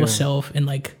putting yourself in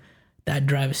like that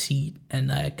driver's seat, and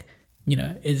like, you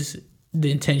know, is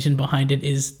the intention behind it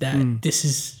is that this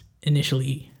is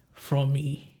initially for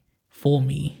me.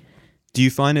 Do you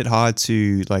find it hard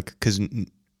to like, because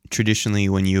traditionally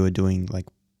when you were doing like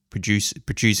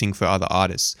producing for other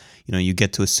artists, you know, you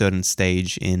get to a certain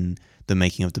stage in the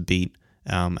making of the beat,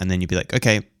 and then you'd be like,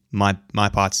 okay, my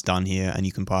part's done here, and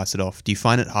you can pass it off. Do you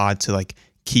find it hard to like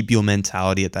keep your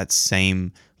mentality at that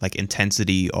same like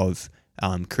intensity of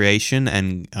creation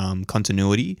and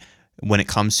continuity when it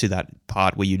comes to that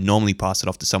part where you normally pass it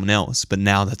off to someone else, but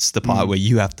now that's the part where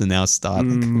you have to now start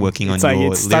working on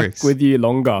your it's lyrics. Stuck with you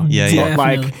longer. Yeah, It's yeah. not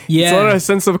like it's not a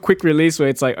sense of quick release where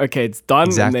it's like, okay, it's done,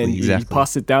 Exactly, and then you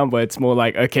pass it down, but it's more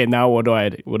like, okay, now what do I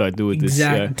do with this?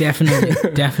 Yeah.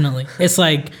 Definitely. It's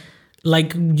like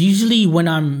usually when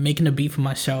I'm making a beat for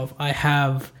myself, I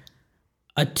have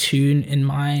a tune in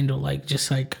mind, or like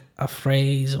just like a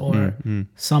phrase or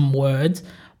some words,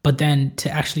 but then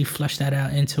to actually flesh that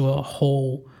out into a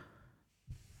whole,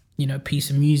 piece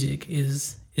of music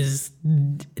is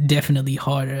definitely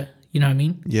harder. You know what I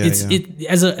mean? Yeah. It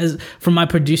as from my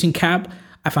producing cap,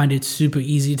 I find it super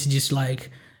easy to just like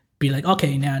be like,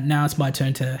 okay, now it's my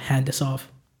turn to hand this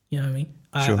off. You know what I mean?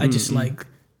 Sure. I just like,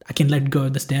 I can let go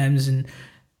of the stems and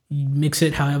you mix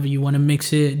it however you want to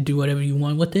mix it, do whatever you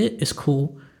want with it. It's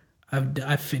cool.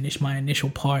 I've finished my initial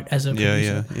part as a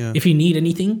producer. Yeah. If you need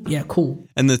anything, cool.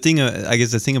 And the thing, I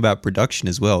guess the thing about production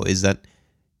as well is that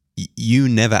you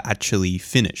never actually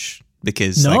finish,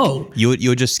 because like,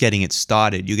 you're just getting it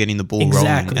started. You're getting the ball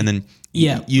rolling, and then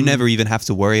you never even have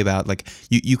to worry about, like,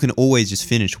 you can always just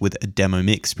finish with a demo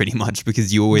mix pretty much,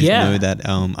 because you always know that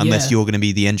unless you're going to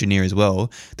be the engineer as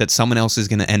well, that someone else is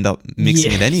going to end up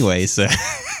mixing it anyway. So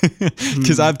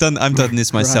because I've done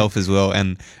this myself as well,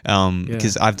 and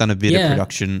because I've done a bit of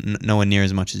production, nowhere near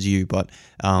as much as you, but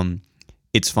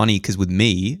it's funny because with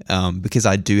me, because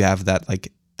I do have that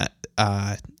like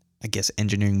I guess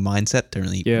engineering mindset. Don't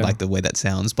really like the way that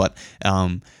sounds, but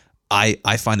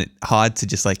I find it hard to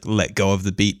just like let go of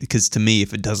the beat, because to me,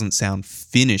 if it doesn't sound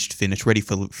finished, ready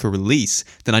for release,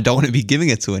 then I don't want to be giving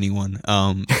it to anyone.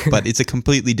 But it's a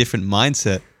completely different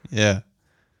mindset. Yeah.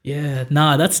 Yeah,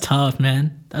 nah, that's tough,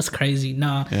 man. That's crazy.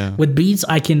 Nah, with beats,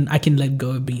 I can let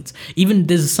go of beats. Even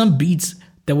there's some beats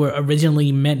that were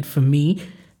originally meant for me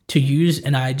to use,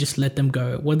 and I just let them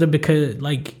go. Whether because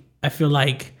like I feel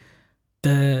like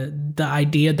the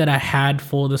idea that I had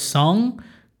for the song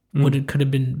could have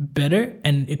been better,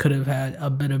 and it could have had a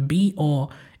better beat, or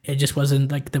it just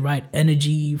wasn't like the right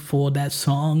energy for that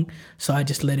song. So I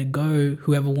just let it go.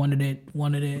 Whoever wanted it.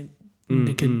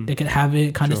 They could have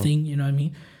it, kind of thing. You know what I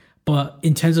mean? But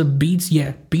in terms of beats,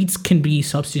 beats can be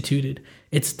substituted.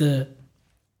 It's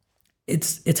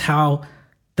how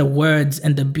the words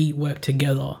and the beat work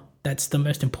together. That's the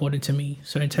most important to me.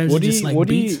 So in terms of just like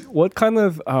beats, what kind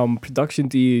of production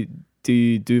do you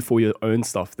do for your own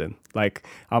stuff then? Like,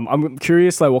 I'm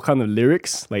curious, like what kind of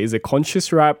lyrics? Like, is it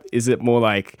conscious rap? Is it more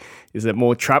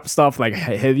trap stuff, like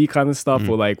heavy kind of stuff,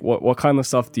 or like what kind of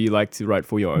stuff do you like to write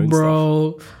for your own stuff?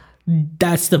 Bro,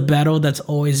 that's the battle that's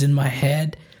always in my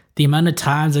head. The amount of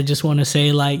times I just want to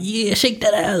say like, yeah, shake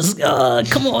that ass,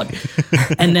 come on,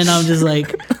 and then I'm just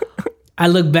like, I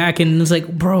look back and it's like,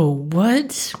 bro,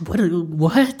 what?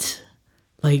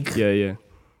 Like, yeah.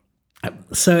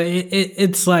 So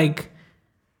it's like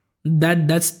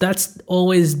that's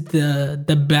always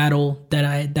the battle that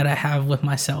I have with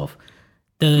myself.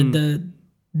 The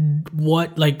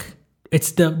what, like,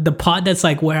 it's the part that's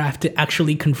like where I have to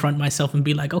actually confront myself and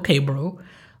be like, okay, bro,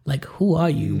 like, who are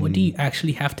you? What do you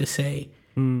actually have to say?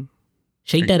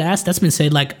 Shake that ass. That's been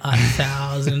said like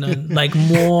 1,000, like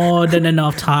more than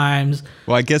enough times.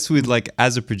 Well, I guess with like,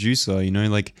 as a producer,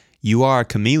 like, you are a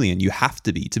chameleon. You have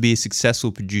to be a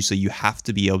successful producer. You have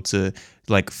to be able to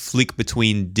like flick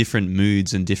between different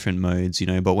moods and different modes,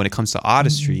 but when it comes to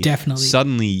artistry, definitely,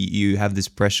 suddenly you have this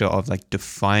pressure of like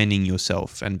defining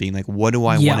yourself and being like, what do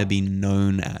I want to be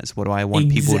known as? What do I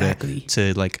want people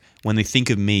to like, when they think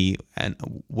of me, and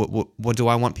what do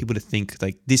I want people to think?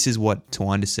 Like, this is what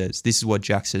Tawanda says. This is what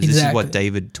Jack says. This is what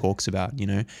David talks about,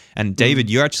 And David,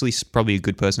 you're actually probably a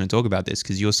good person to talk about this,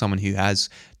 because you're someone who has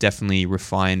definitely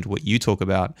refined what you talk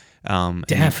about.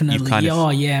 Definitely. You've kind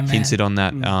of man. hinted on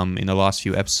that in the last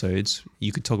few episodes.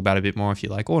 You could talk about it a bit more if you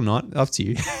like, or not. Up to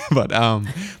you. But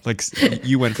like,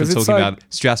 you went from talking about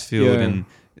Strathfield and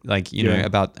like,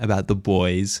 about the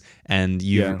boys, and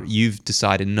you've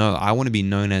decided, no, I want to be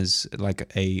known as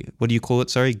like a, what do you call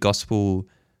it? Sorry, gospel.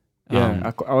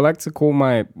 I would like to call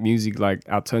my music like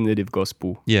alternative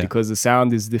gospel. Yeah, because the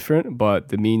sound is different, but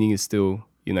the meaning is still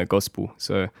gospel.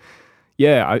 So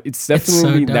yeah, it's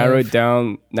definitely narrowed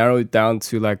down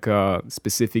to like a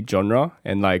specific genre,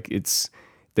 and like it's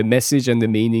the message and the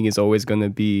meaning is always going to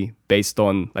be based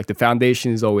on, like, the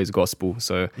foundation is always gospel.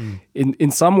 So in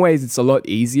some ways it's a lot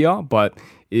easier, but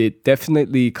it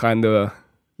definitely kind of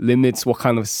limits what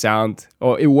kind of sound,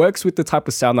 or it works with the type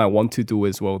of sound I want to do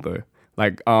as well though.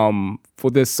 Like for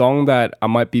the song that I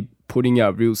might be putting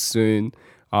out real soon,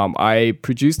 I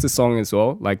produced the song as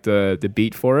well, like the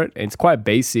beat for it. And it's quite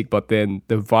basic, but then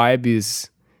the vibe is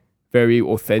very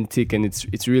authentic, and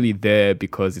it's really there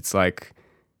because it's like,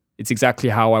 it's exactly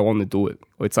how I want to do it.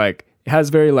 Or it's like, it has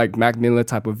very like Mac Miller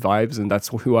type of vibes, and that's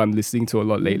who I'm listening to a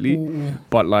lot lately. Ooh,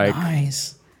 but like,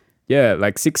 nice. Yeah,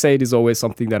 like 6/8 is always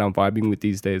something that I'm vibing with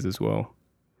these days as well.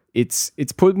 It's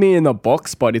put me in a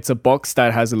box, but it's a box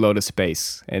that has a lot of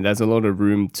space and there's a lot of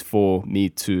room for me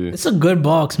to. It's a good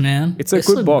box, man. It's a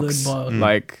good box.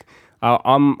 Like,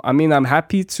 I'm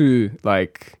happy to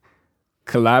like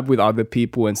collab with other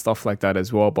people and stuff like that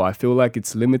as well, but I feel like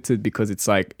it's limited because it's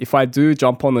like, if I do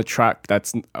jump on a track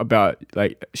that's about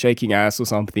like shaking ass or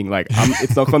something, like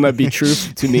it's not gonna be true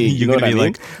to me. You know what I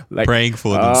mean? Like praying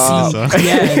for them.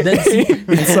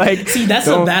 It's like, that's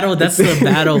a battle. That's the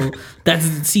battle.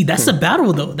 That's the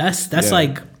battle though. That's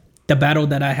like the battle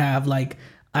that I have. Like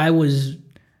I wasn't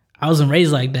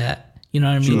raised like that. You know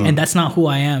what I mean? Sure. And that's not who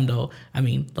I am though. I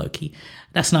mean, low key,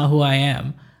 that's not who I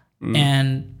am.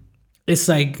 And it's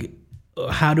like,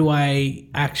 how do I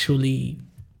actually,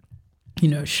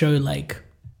 show like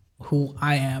who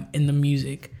I am in the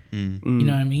music? You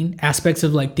know what I mean? Aspects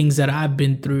of like things that I've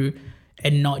been through,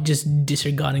 and not just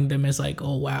disregarding them as like,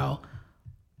 oh wow,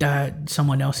 that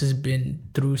someone else has been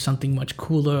through something much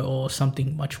cooler or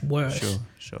something much worse.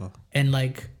 Sure. And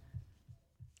like,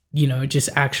 just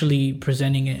actually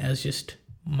presenting it as just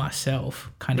myself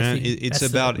kind of thing. It's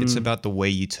about the way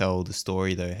you tell the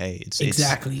story though. Hey, it's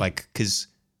exactly like, because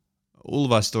all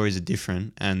of our stories are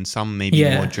different and some may be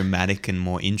more dramatic and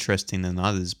more interesting than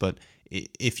others, but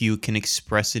if you can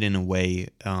express it in a way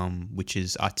which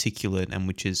is articulate and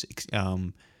which is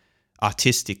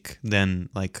artistic, then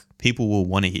like people will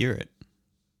want to hear it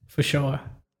for sure.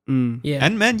 Yeah.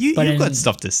 And man, you've got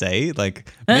stuff to say.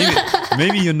 Like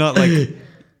maybe you're not like,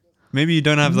 maybe you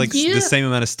don't have like the same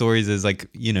amount of stories as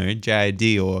like,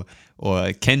 JID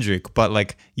or Kendrick, but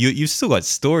like you've still got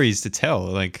stories to tell.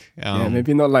 Like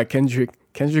maybe not like Kendrick.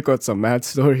 Kendrick got some mad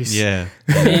stories. Yeah.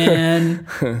 And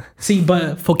see,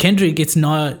 but for Kendrick, it's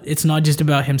not just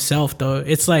about himself though.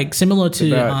 It's like similar to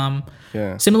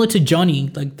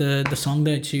Johnny, like the song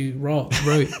that you wrote.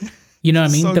 You know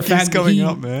what I mean? The fact coming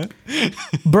up, man.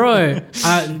 Bro,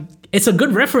 it's a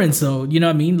good reference though. You know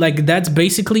what I mean? Like that's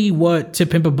basically what To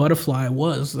Pimp a Butterfly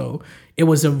was though. It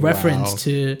was a reference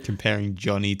to comparing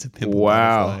Johnny to Pimp a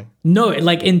Butterfly. No,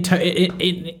 like in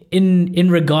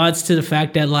regards to the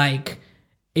fact that like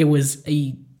it was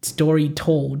a story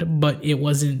told, but it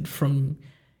wasn't from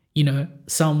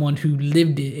someone who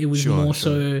lived it. It was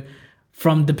so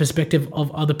from the perspective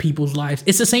of other people's lives.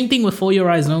 It's the same thing with For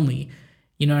Your Eyes Only.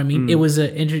 You know what I mean? It was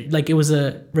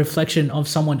a reflection of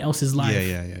someone else's life.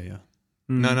 Yeah.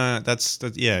 No, that's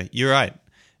you're right.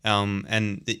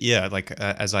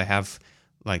 As I have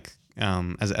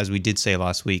as we did say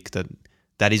last week,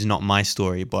 that is not my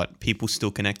story, but people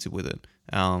still connected with it.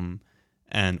 Or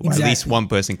at least one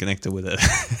person connected with it.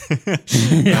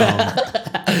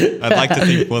 I'd like to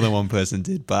think more than one person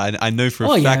did, but I know for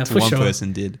a fact one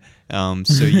person did.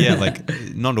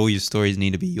 Not all your stories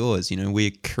need to be yours.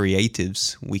 We're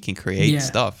creatives. We can create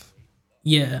stuff.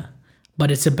 Yeah,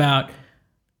 but it's about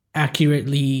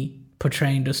accurately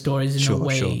portraying the stories in a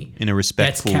way in a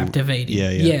respectful, that's captivating.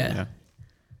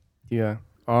 Yeah.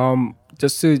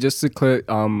 Just to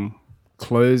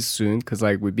close soon, because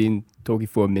like we've been talking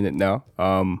for a minute now.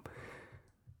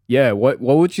 What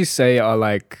would you say are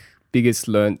like biggest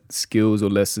learned skills or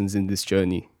lessons in this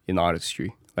journey in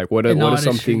artistry? Like what are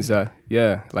some things that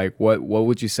what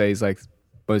would you say is like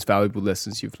most valuable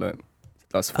lessons you've learned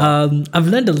thus far? I've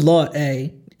learned a lot.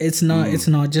 It's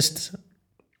not just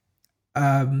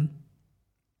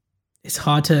it's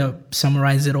hard to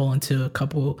summarize it all into a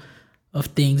couple of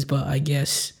things, but I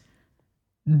guess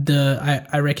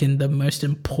I reckon the most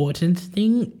important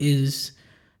thing is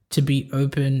to be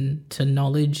open to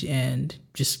knowledge and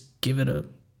just give it a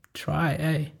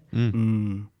try.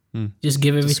 Just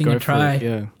give everything a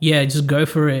try. Just go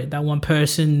for it. That one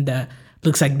person that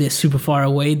looks like they're super far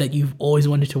away that you've always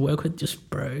wanted to work with, just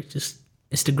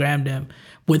Instagram them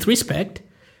with respect.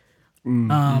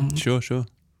 Sure.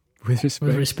 With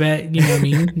respect, you know what I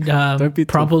mean? Don't be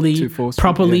properly, you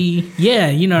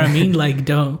know what I mean? Like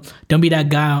don't be that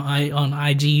guy on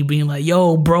IG being like,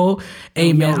 yo, bro,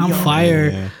 hey man, I'm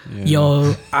fire.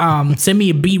 Yo, send me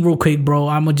a beat real quick, bro.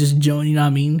 I'ma just join, you know what I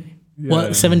mean?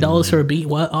 What, $7 for a beat?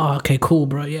 What? Oh, okay, cool,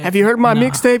 bro. Yeah. Have you heard my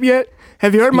mixtape yet?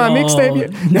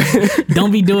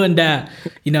 Don't be doing that.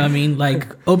 You know what I mean?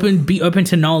 Like be open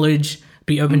to knowledge,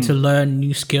 be open to learn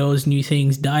new skills, new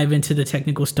things, dive into the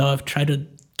technical stuff, try to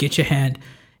get your hand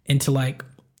into like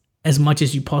as much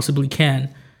as you possibly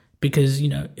can, because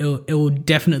it will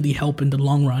definitely help in the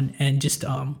long run. And just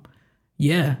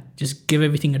just give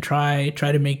everything a try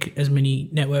to make as many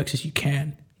networks as you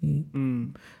can.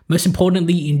 Most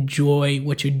importantly, enjoy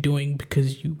what you're doing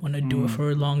because you want to do it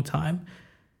for a long time.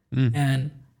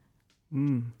 And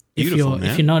if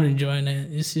you're not enjoying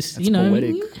it, it's just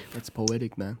poetic. That's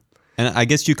poetic, man. And I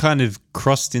guess you kind of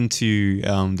crossed into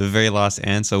the very last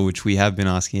answer, which we have been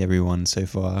asking everyone so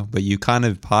far, but you kind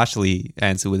of partially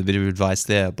answered with a bit of advice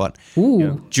there. But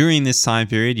during this time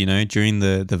period, during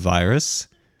the virus,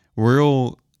 we're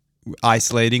all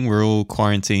isolating, we're all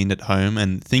quarantined at home,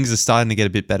 and things are starting to get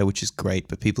a bit better, which is great,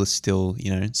 but people are still,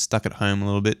 stuck at home a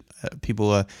little bit. People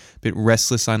are a bit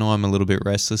restless. I know I'm a little bit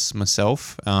restless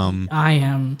myself. I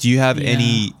am. Do you have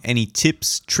any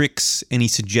tips, tricks, any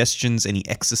suggestions, any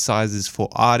exercises for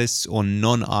artists or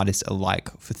non-artists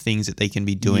alike for things that they can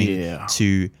be doing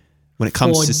to, when it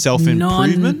comes to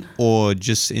self-improvement or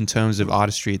just in terms of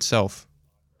artistry itself?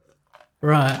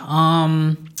 Right.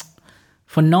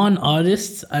 For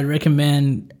non-artists, I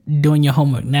recommend doing your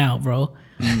homework now, bro.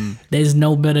 There's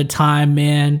no better time,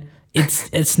 man.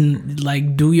 It's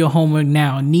like, do your homework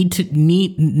now.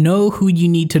 Know who you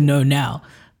need to know now,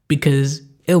 because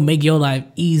it'll make your life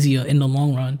easier in the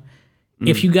long run.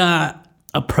 If you got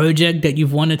a project that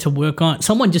you've wanted to work on,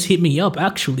 someone just hit me up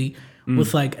actually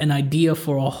with like an idea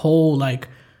for a whole like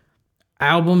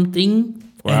album thing,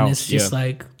 and it's just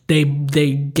like they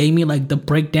gave me like the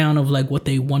breakdown of like what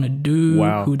they want to do,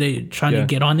 who they trying to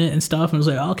get on it and stuff, and I was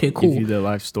like, okay, cool. Give you their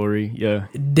life story,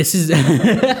 This is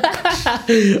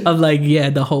I'm like,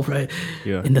 the whole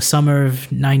in the summer of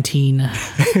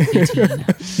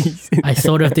 1918, I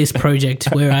thought of this project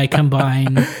where I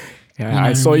combine.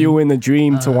 I saw you in a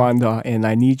dream, Tawanda, and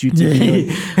I need you to do it.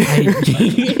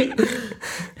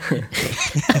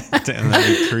 Damn,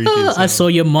 that'd be creepy. I saw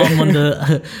your mom on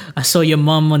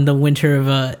the winter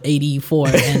of '84,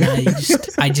 and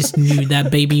I just knew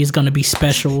that baby is gonna be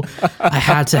special. I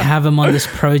had to have him on this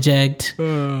project.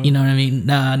 You know what I mean?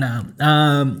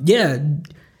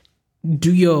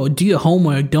 Do your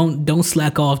homework. Don't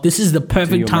slack off. This is the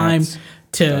perfect time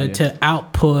to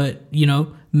output.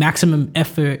 Maximum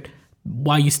effort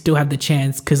while you still have the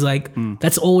chance, because like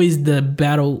that's always the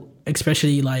battle,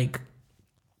 especially like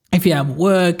if you have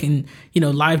work and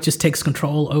life just takes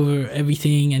control over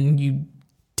everything and you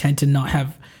tend to not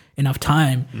have enough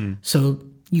time. So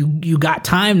you got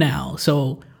time now,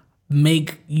 so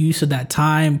make use of that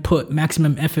time, put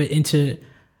maximum effort into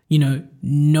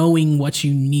knowing what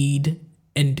you need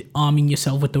and arming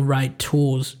yourself with the right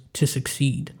tools to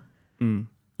succeed.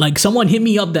 Like someone hit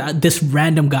me up, this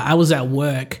random guy, I was at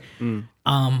work,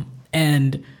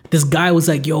 and this guy was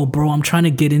like, yo, bro, I'm trying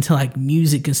to get into like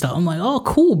music and stuff. I'm like, oh,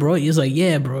 cool, bro. He's like,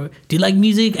 yeah, bro. Do you like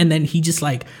music? And then he just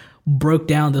like broke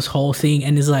down this whole thing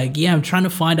and is like, yeah, I'm trying to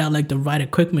find out like the right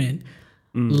equipment.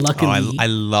 Luckily, I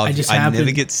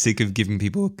never get sick of giving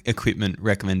people equipment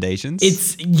recommendations.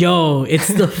 It's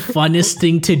the funnest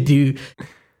thing to do.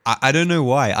 I don't know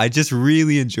why. I just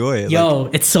really enjoy it.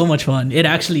 It's so much fun. It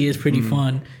actually is pretty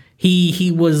fun.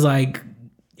 He was like,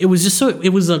 it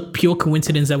was a pure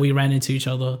coincidence that we ran into each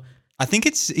other. I think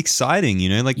it's exciting,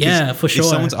 like for sure. If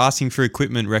someone's asking for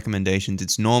equipment recommendations,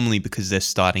 it's normally because they're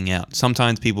starting out.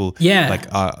 Sometimes people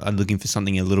like are looking for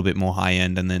something a little bit more high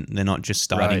end, and then they're not just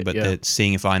starting, but they're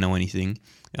seeing if I know anything.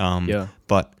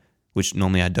 But which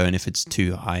normally I don't if it's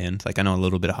too high end. Like I know a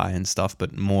little bit of high end stuff,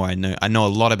 but more I know a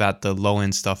lot about the low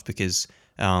end stuff because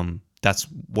that's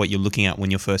what you're looking at when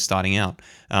you're first starting out.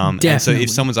 And so if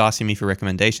someone's asking me for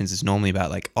recommendations, it's normally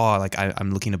about like,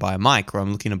 I'm looking to buy a mic, or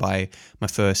I'm looking to buy my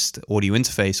first audio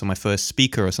interface or my first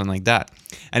speaker or something like that.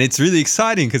 And it's really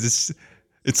exciting because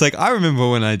it's like, I remember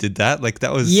when I did that. Like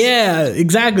that was... Yeah,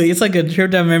 exactly. It's like a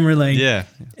trip down memory lane. Yeah.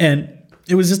 And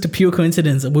it was just a pure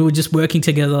coincidence. We were just working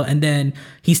together, and then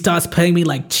he starts playing me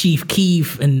like Chief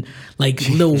Keef and like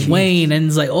Lil Wayne, and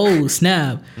it's like, oh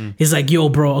snap. He's like, yo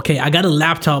bro, okay, I got a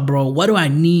laptop, bro. What do I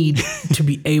need to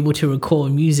be able to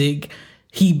record music?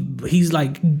 He's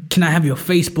like, can I have your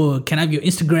Facebook? Can I have your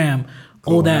Instagram?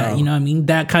 All that, you know what I mean?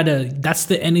 That's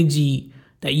the energy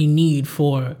that you need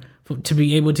for to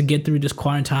be able to get through this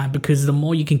quarantine, because the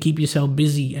more you can keep yourself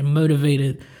busy and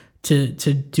motivated to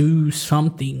do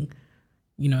something,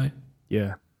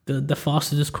 the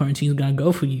faster this quarantine is gonna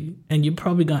go for you, and you're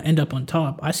probably gonna end up on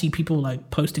top. I see people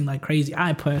like posting like crazy.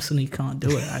 I personally can't do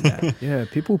it.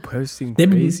 People posting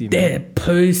crazy. They're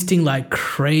posting like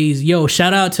crazy. Yo,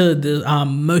 shout out to the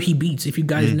Mohi Beats, if you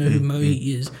guys know who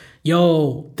Mohi is.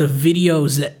 Yo, the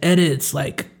videos, the edits,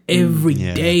 like every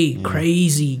day,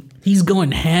 crazy. He's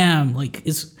going ham. Like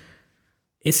it's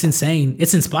insane.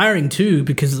 It's inspiring too,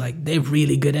 because like they're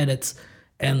really good edits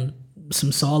and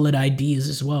some solid ideas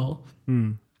as well.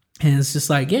 And it's just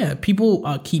like, people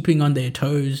are keeping on their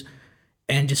toes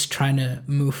and just trying to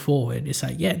move forward. It's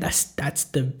like, yeah, that's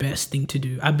the best thing to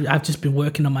do. I've just been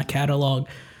working on my catalog,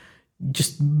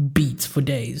 just beats for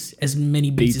days, as many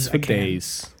beats as I can.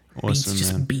 Days. Awesome, beats,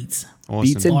 just man. beats. Awesome.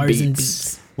 Beats and Bars beats. and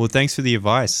beats. Well, thanks for the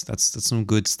advice. That's some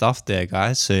good stuff there,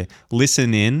 guys. So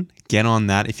listen in, get on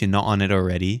that if you're not on it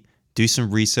already. Do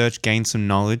some research, gain some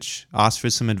knowledge, ask for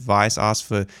some advice,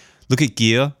 look at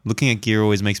gear. Looking at gear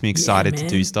always makes me excited to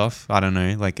do stuff. I don't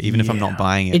know, like even if I'm not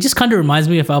buying it. It just kind of reminds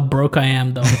me of how broke I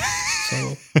am, though.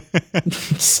 So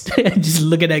just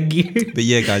look at that gear. But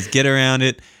yeah, guys, get around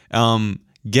it.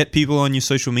 Get people on your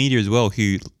social media as well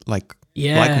who like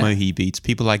Mohi Beats,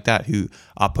 people like that who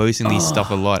are posting these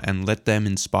stuff a lot, and let them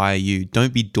inspire you.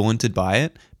 Don't be daunted by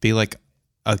it. Be like,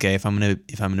 okay, if I'm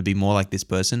gonna be more like this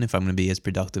person, if I'm gonna be as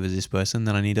productive as this person,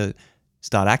 then I need to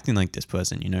start acting like this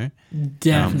person, you know?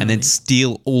 Definitely. And then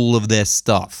steal all of their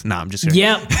stuff. Nah, I'm just kidding.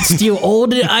 Yep, steal all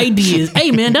the ideas.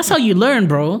 Hey, man, that's how you learn,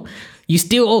 bro. You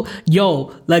steal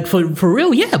all, like for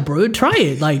real, yeah, bro, try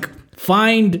it. Like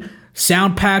find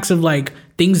sound packs of like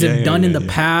things they've done in the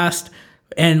past,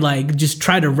 and like just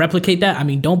try to replicate that. I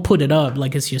mean, don't put it up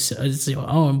like it's your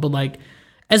own, but like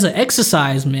as an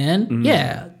exercise, man,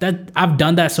 that I've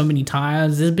done that so many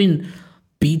times. There's been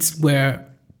beats where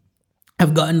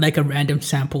I've gotten like a random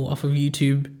sample off of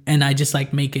YouTube and I just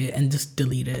like make it and just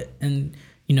delete it. And,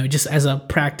 you know, just as a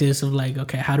practice of like,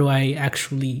 okay, how do I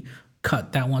actually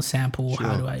cut that one sample? Sure.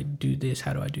 How do I do this?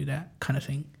 How do I do that kind of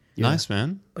thing? Yeah. Nice,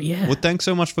 man. But yeah. Well, thanks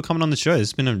so much for coming on the show.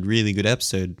 It's been a really good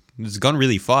episode. It's gone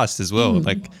really fast as well.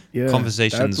 Like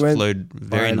conversations flowed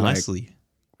very nicely.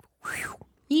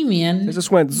 Yeah, man. It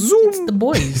just went zoom. It's the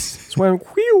boys. It went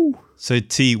whew. So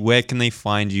T, where can they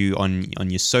find you on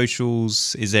your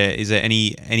socials? Is there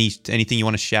anything you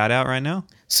want to shout out right now?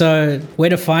 So where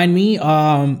to find me?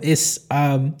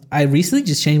 I recently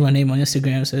just changed my name on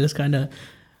Instagram, so it's kind of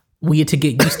weird to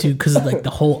get used to because of like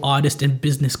the whole artist and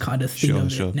business kind of thing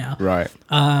it now. Right.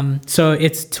 So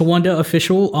it's Tawanda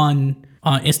Official on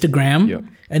Instagram,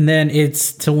 and then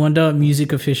it's Tawanda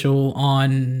Music Official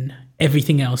on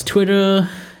everything else: Twitter,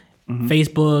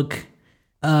 Facebook.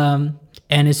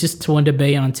 And it's just Tawanda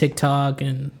Baye on TikTok,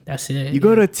 and that's it. You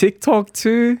got a TikTok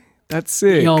too? That's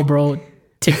it. Yo, bro,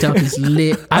 TikTok is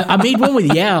lit. I made one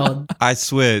with Yao. I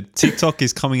swear, TikTok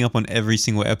is coming up on every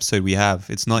single episode we have.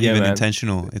 It's not even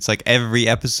intentional. It's like every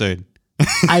episode.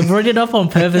 I brought it up on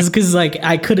purpose because like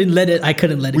I couldn't let it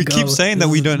go. We keep saying that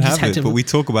we don't have it, but we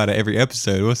talk about it every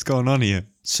episode. What's going on here?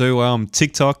 So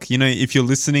TikTok, you know, if you're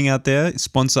listening out there,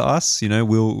 sponsor us. You know,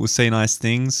 we'll say nice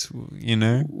things. You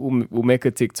know, we'll make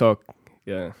a TikTok.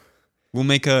 Yeah. We'll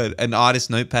make an artist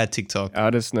notepad TikTok.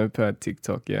 Artist notepad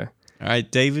TikTok, yeah. All right,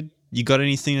 David, you got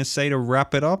anything to say to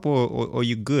wrap it up or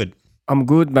you good? I'm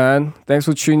good, man. Thanks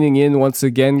for tuning in once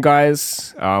again,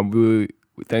 guys.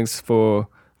 Thanks for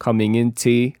coming in,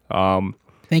 T.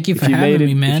 Thank you for having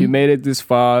me, man. If you made it this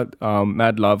far,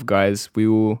 mad love, guys. We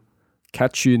will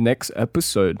catch you next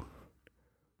episode.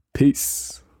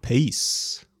 Peace.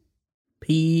 Peace.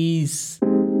 Peace.